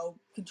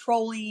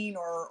controlling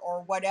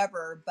or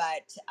whatever,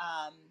 but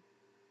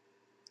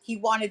he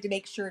wanted to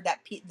make sure that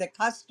the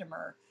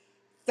customer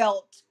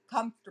felt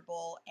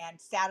comfortable and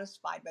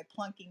satisfied by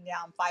plunking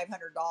down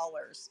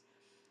 $500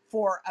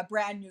 for a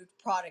brand new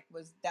product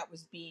that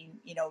was being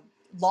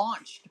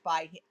launched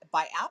by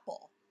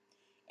Apple.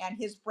 And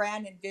his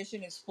brand and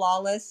vision is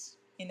flawless.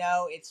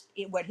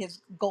 What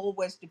his goal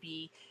was to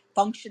be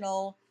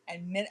functional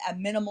and a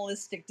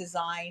minimalistic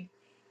design,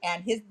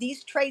 and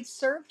these traits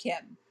served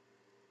him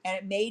and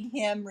it made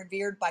him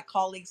revered by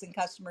colleagues and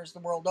customers the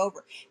world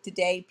over.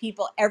 Today,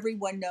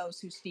 everyone knows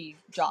who Steve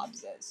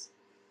Jobs is,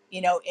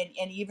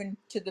 and even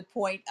to the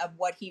point of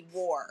what he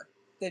wore,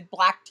 the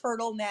black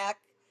turtleneck,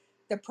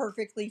 the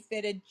perfectly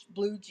fitted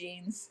blue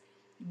jeans.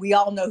 We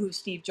all know who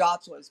Steve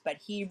Jobs was, but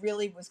he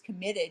really was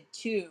committed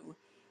to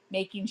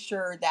making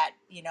sure that,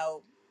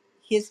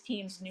 his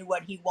teams knew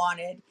what he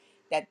wanted,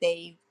 that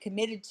they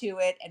committed to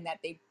it, and that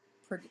they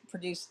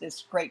produced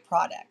this great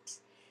product.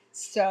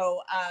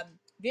 So,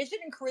 vision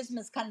and charisma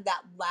is kind of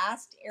that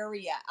last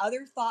area.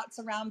 Other thoughts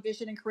around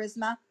vision and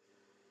charisma?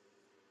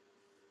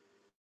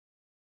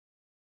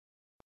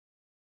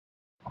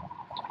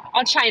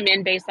 I'll chime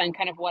in based on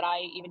kind of what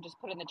I even just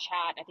put in the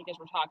chat. I think as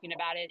we're talking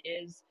about it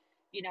is,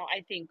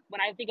 I think when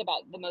I think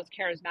about the most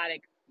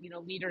charismatic,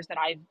 leaders that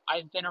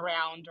I've been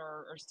around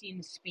or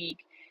seen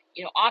speak,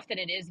 often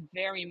it is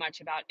very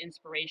much about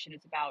inspiration.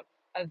 It's about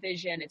a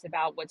vision. It's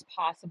about what's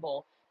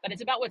possible, but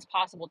it's about what's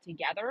possible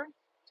together.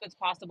 So it's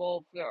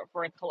possible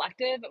for a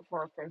collective,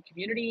 for a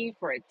community,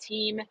 for a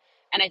team.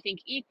 And I think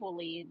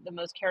equally the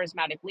most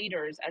charismatic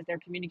leaders, as they're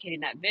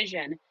communicating that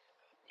vision,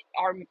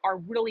 are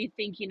really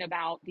thinking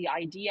about the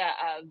idea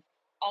of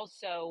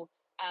also,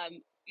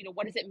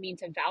 what does it mean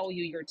to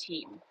value your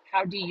team?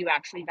 How do you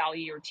actually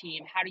value your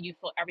team? How do you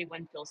feel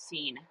everyone feels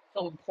seen,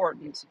 feel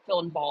important, feel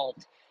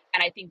involved?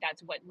 And I think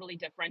that's what really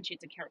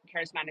differentiates a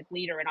charismatic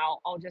leader. And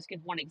I'll just give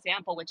one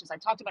example, which is I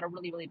talked about a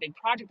really, really big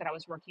project that I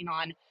was working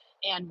on.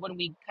 And when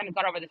we kind of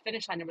got over the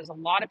finish line, there was a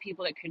lot of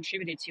people that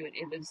contributed to it.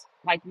 It was,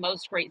 like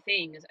most great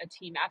things, a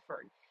team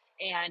effort.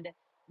 And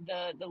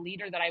the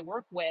leader that I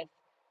work with,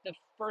 the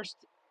first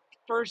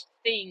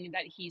thing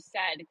that he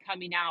said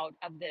coming out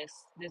of this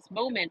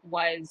moment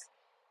was,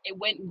 it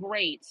went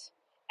great,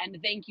 and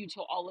thank you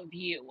to all of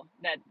you,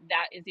 that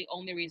is the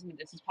only reason that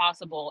this is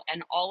possible.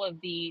 And all of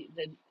the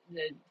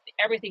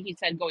everything he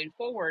said going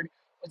forward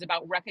was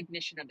about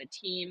recognition of the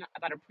team,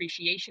 about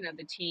appreciation of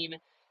the team.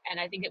 And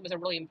I think it was a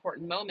really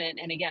important moment,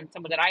 and again,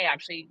 someone that I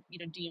actually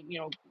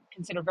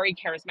consider very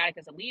charismatic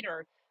as a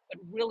leader, but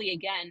really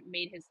again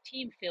made his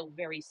team feel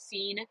very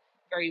seen,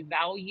 very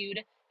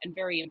valued, and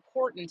very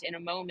important in a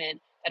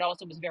moment that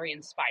also was very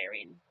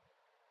inspiring.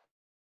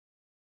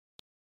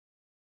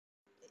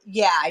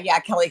 Yeah,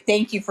 Kelly,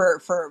 thank you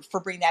for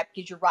bringing that,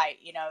 because you're right.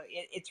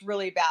 It's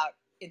really about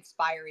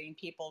inspiring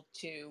people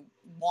to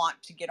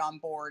want to get on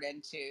board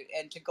and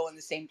to go in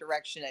the same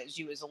direction as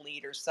you as a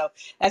leader. So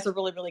that's a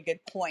really, really good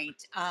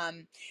point. As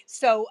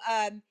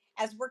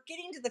we're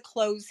getting to the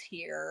close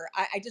here,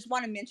 I just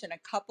want to mention a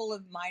couple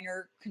of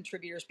minor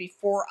contributors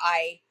before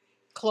I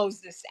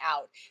close this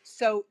out.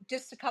 So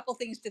just a couple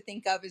things to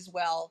think of as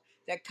well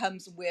that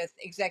comes with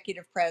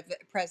executive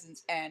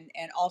presence and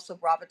also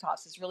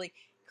gravitas is really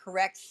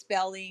correct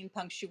spelling,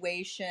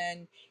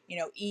 punctuation.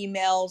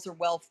 Emails are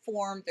well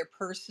formed, they're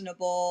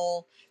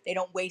personable, they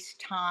don't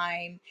waste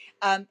time.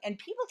 And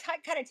people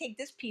kind of take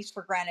this piece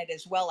for granted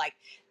as well, like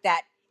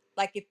that,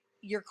 like if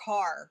your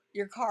car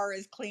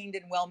is cleaned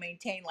and well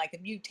maintained, like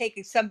if you take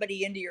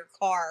somebody into your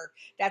car,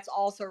 that's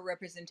also a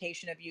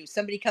representation of you.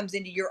 Somebody comes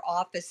into your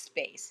office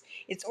space,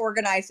 it's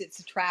organized, it's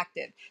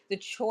attractive. The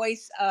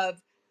choice of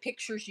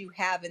pictures you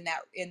have in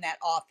that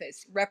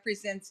office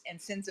represents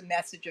and sends a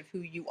message of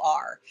who you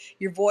are.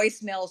 Your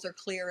voicemails are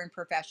clear and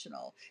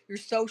professional. Your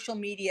social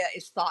media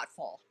is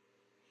thoughtful.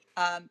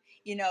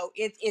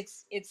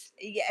 It's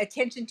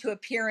attention to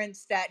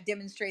appearance that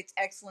demonstrates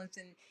excellence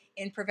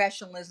in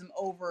professionalism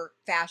over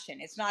fashion.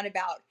 It's not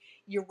about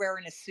you're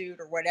wearing a suit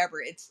or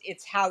whatever.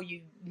 It's how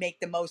you make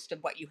the most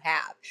of what you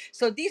have.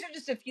 So these are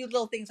just a few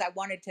little things I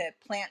wanted to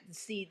plant the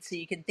seed so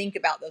you can think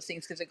about those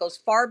things, because it goes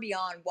far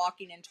beyond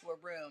walking into a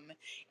room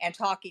and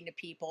talking to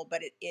people,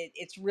 but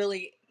it's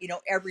really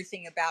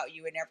everything about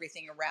you and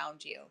everything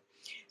around you.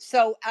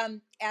 So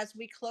as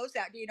we close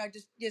out,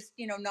 just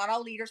not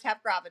all leaders have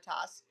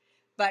gravitas,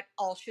 but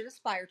all should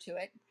aspire to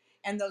it.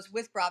 And those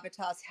with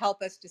gravitas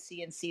help us to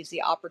see and seize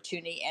the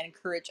opportunity and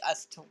encourage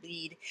us to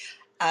lead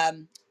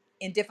um,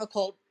 in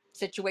difficult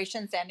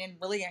situations and in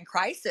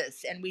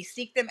crisis. And we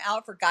seek them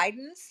out for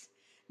guidance,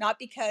 not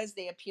because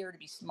they appear to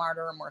be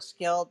smarter or more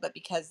skilled, but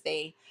because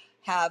they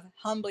have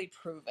humbly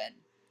proven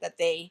that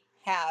they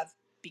have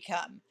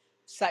become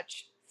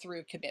such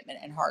through commitment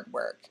and hard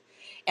work.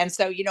 And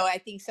so, I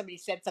think somebody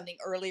said something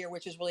earlier,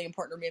 which is really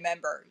important to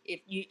remember.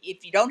 If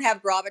you don't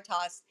have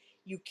gravitas,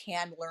 you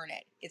can learn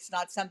it. It's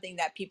not something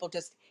that people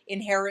just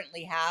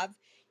inherently have.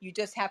 You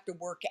just have to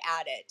work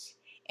at it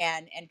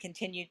and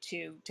continue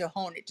to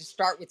hone it. To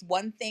start with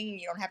one thing,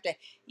 you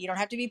don't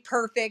have to be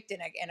perfect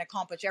and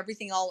accomplish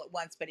everything all at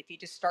once. But if you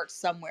just start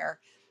somewhere,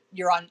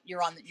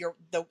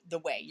 the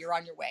way. You're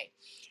on your way.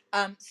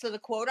 So the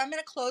quote I'm going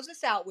to close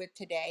this out with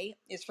today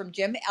is from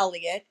Jim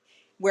Elliot: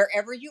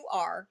 "Wherever you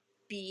are,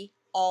 be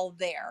all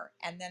there."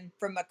 And then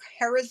from a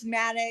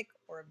charismatic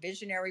or a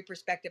visionary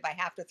perspective, I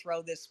have to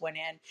throw this one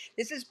in.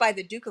 This is by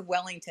the Duke of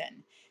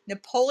Wellington.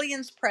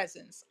 "Napoleon's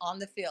presence on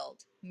the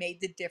field made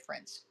the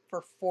difference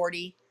for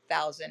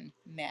 40,000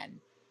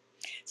 men."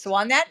 So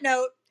on that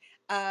note,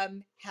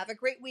 Have a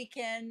great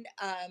weekend.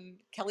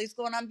 Kelly's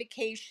going on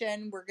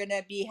vacation. We're going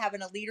to be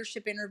having a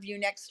leadership interview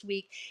next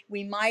week.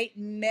 We might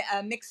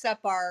mix up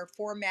our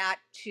format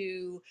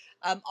to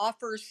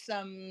offer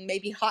some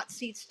maybe hot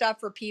seat stuff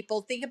for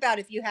people. Think about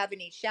if you have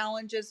any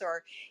challenges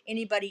or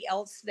anybody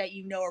else that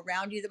you know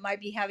around you that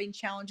might be having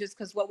challenges,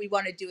 because what we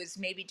want to do is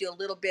maybe do a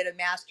little bit of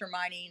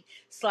masterminding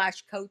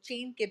 /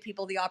 coaching, give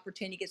people the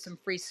opportunity to get some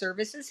free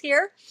services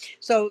here.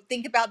 So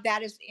think about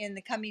that as in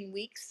the coming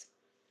weeks.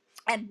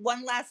 And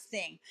one last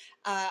thing,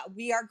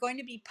 we are going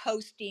to be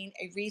posting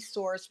a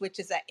resource, which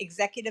is an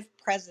executive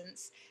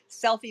presence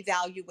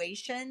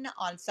self-evaluation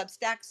on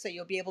Substack. So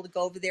you'll be able to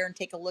go over there and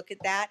take a look at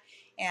that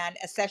and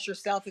assess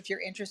yourself if you're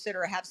interested,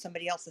 or have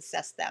somebody else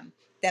assess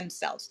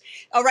themselves.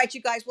 All right,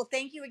 you guys. Well,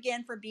 thank you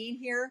again for being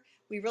here.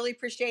 We really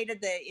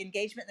appreciated the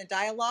engagement and the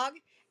dialogue.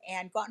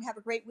 And go out and have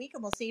a great week,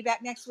 and we'll see you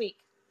back next week.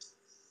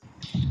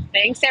 Thanks,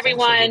 Thanks,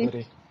 everyone.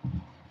 everybody.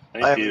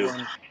 Bye, Thank you.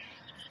 everyone.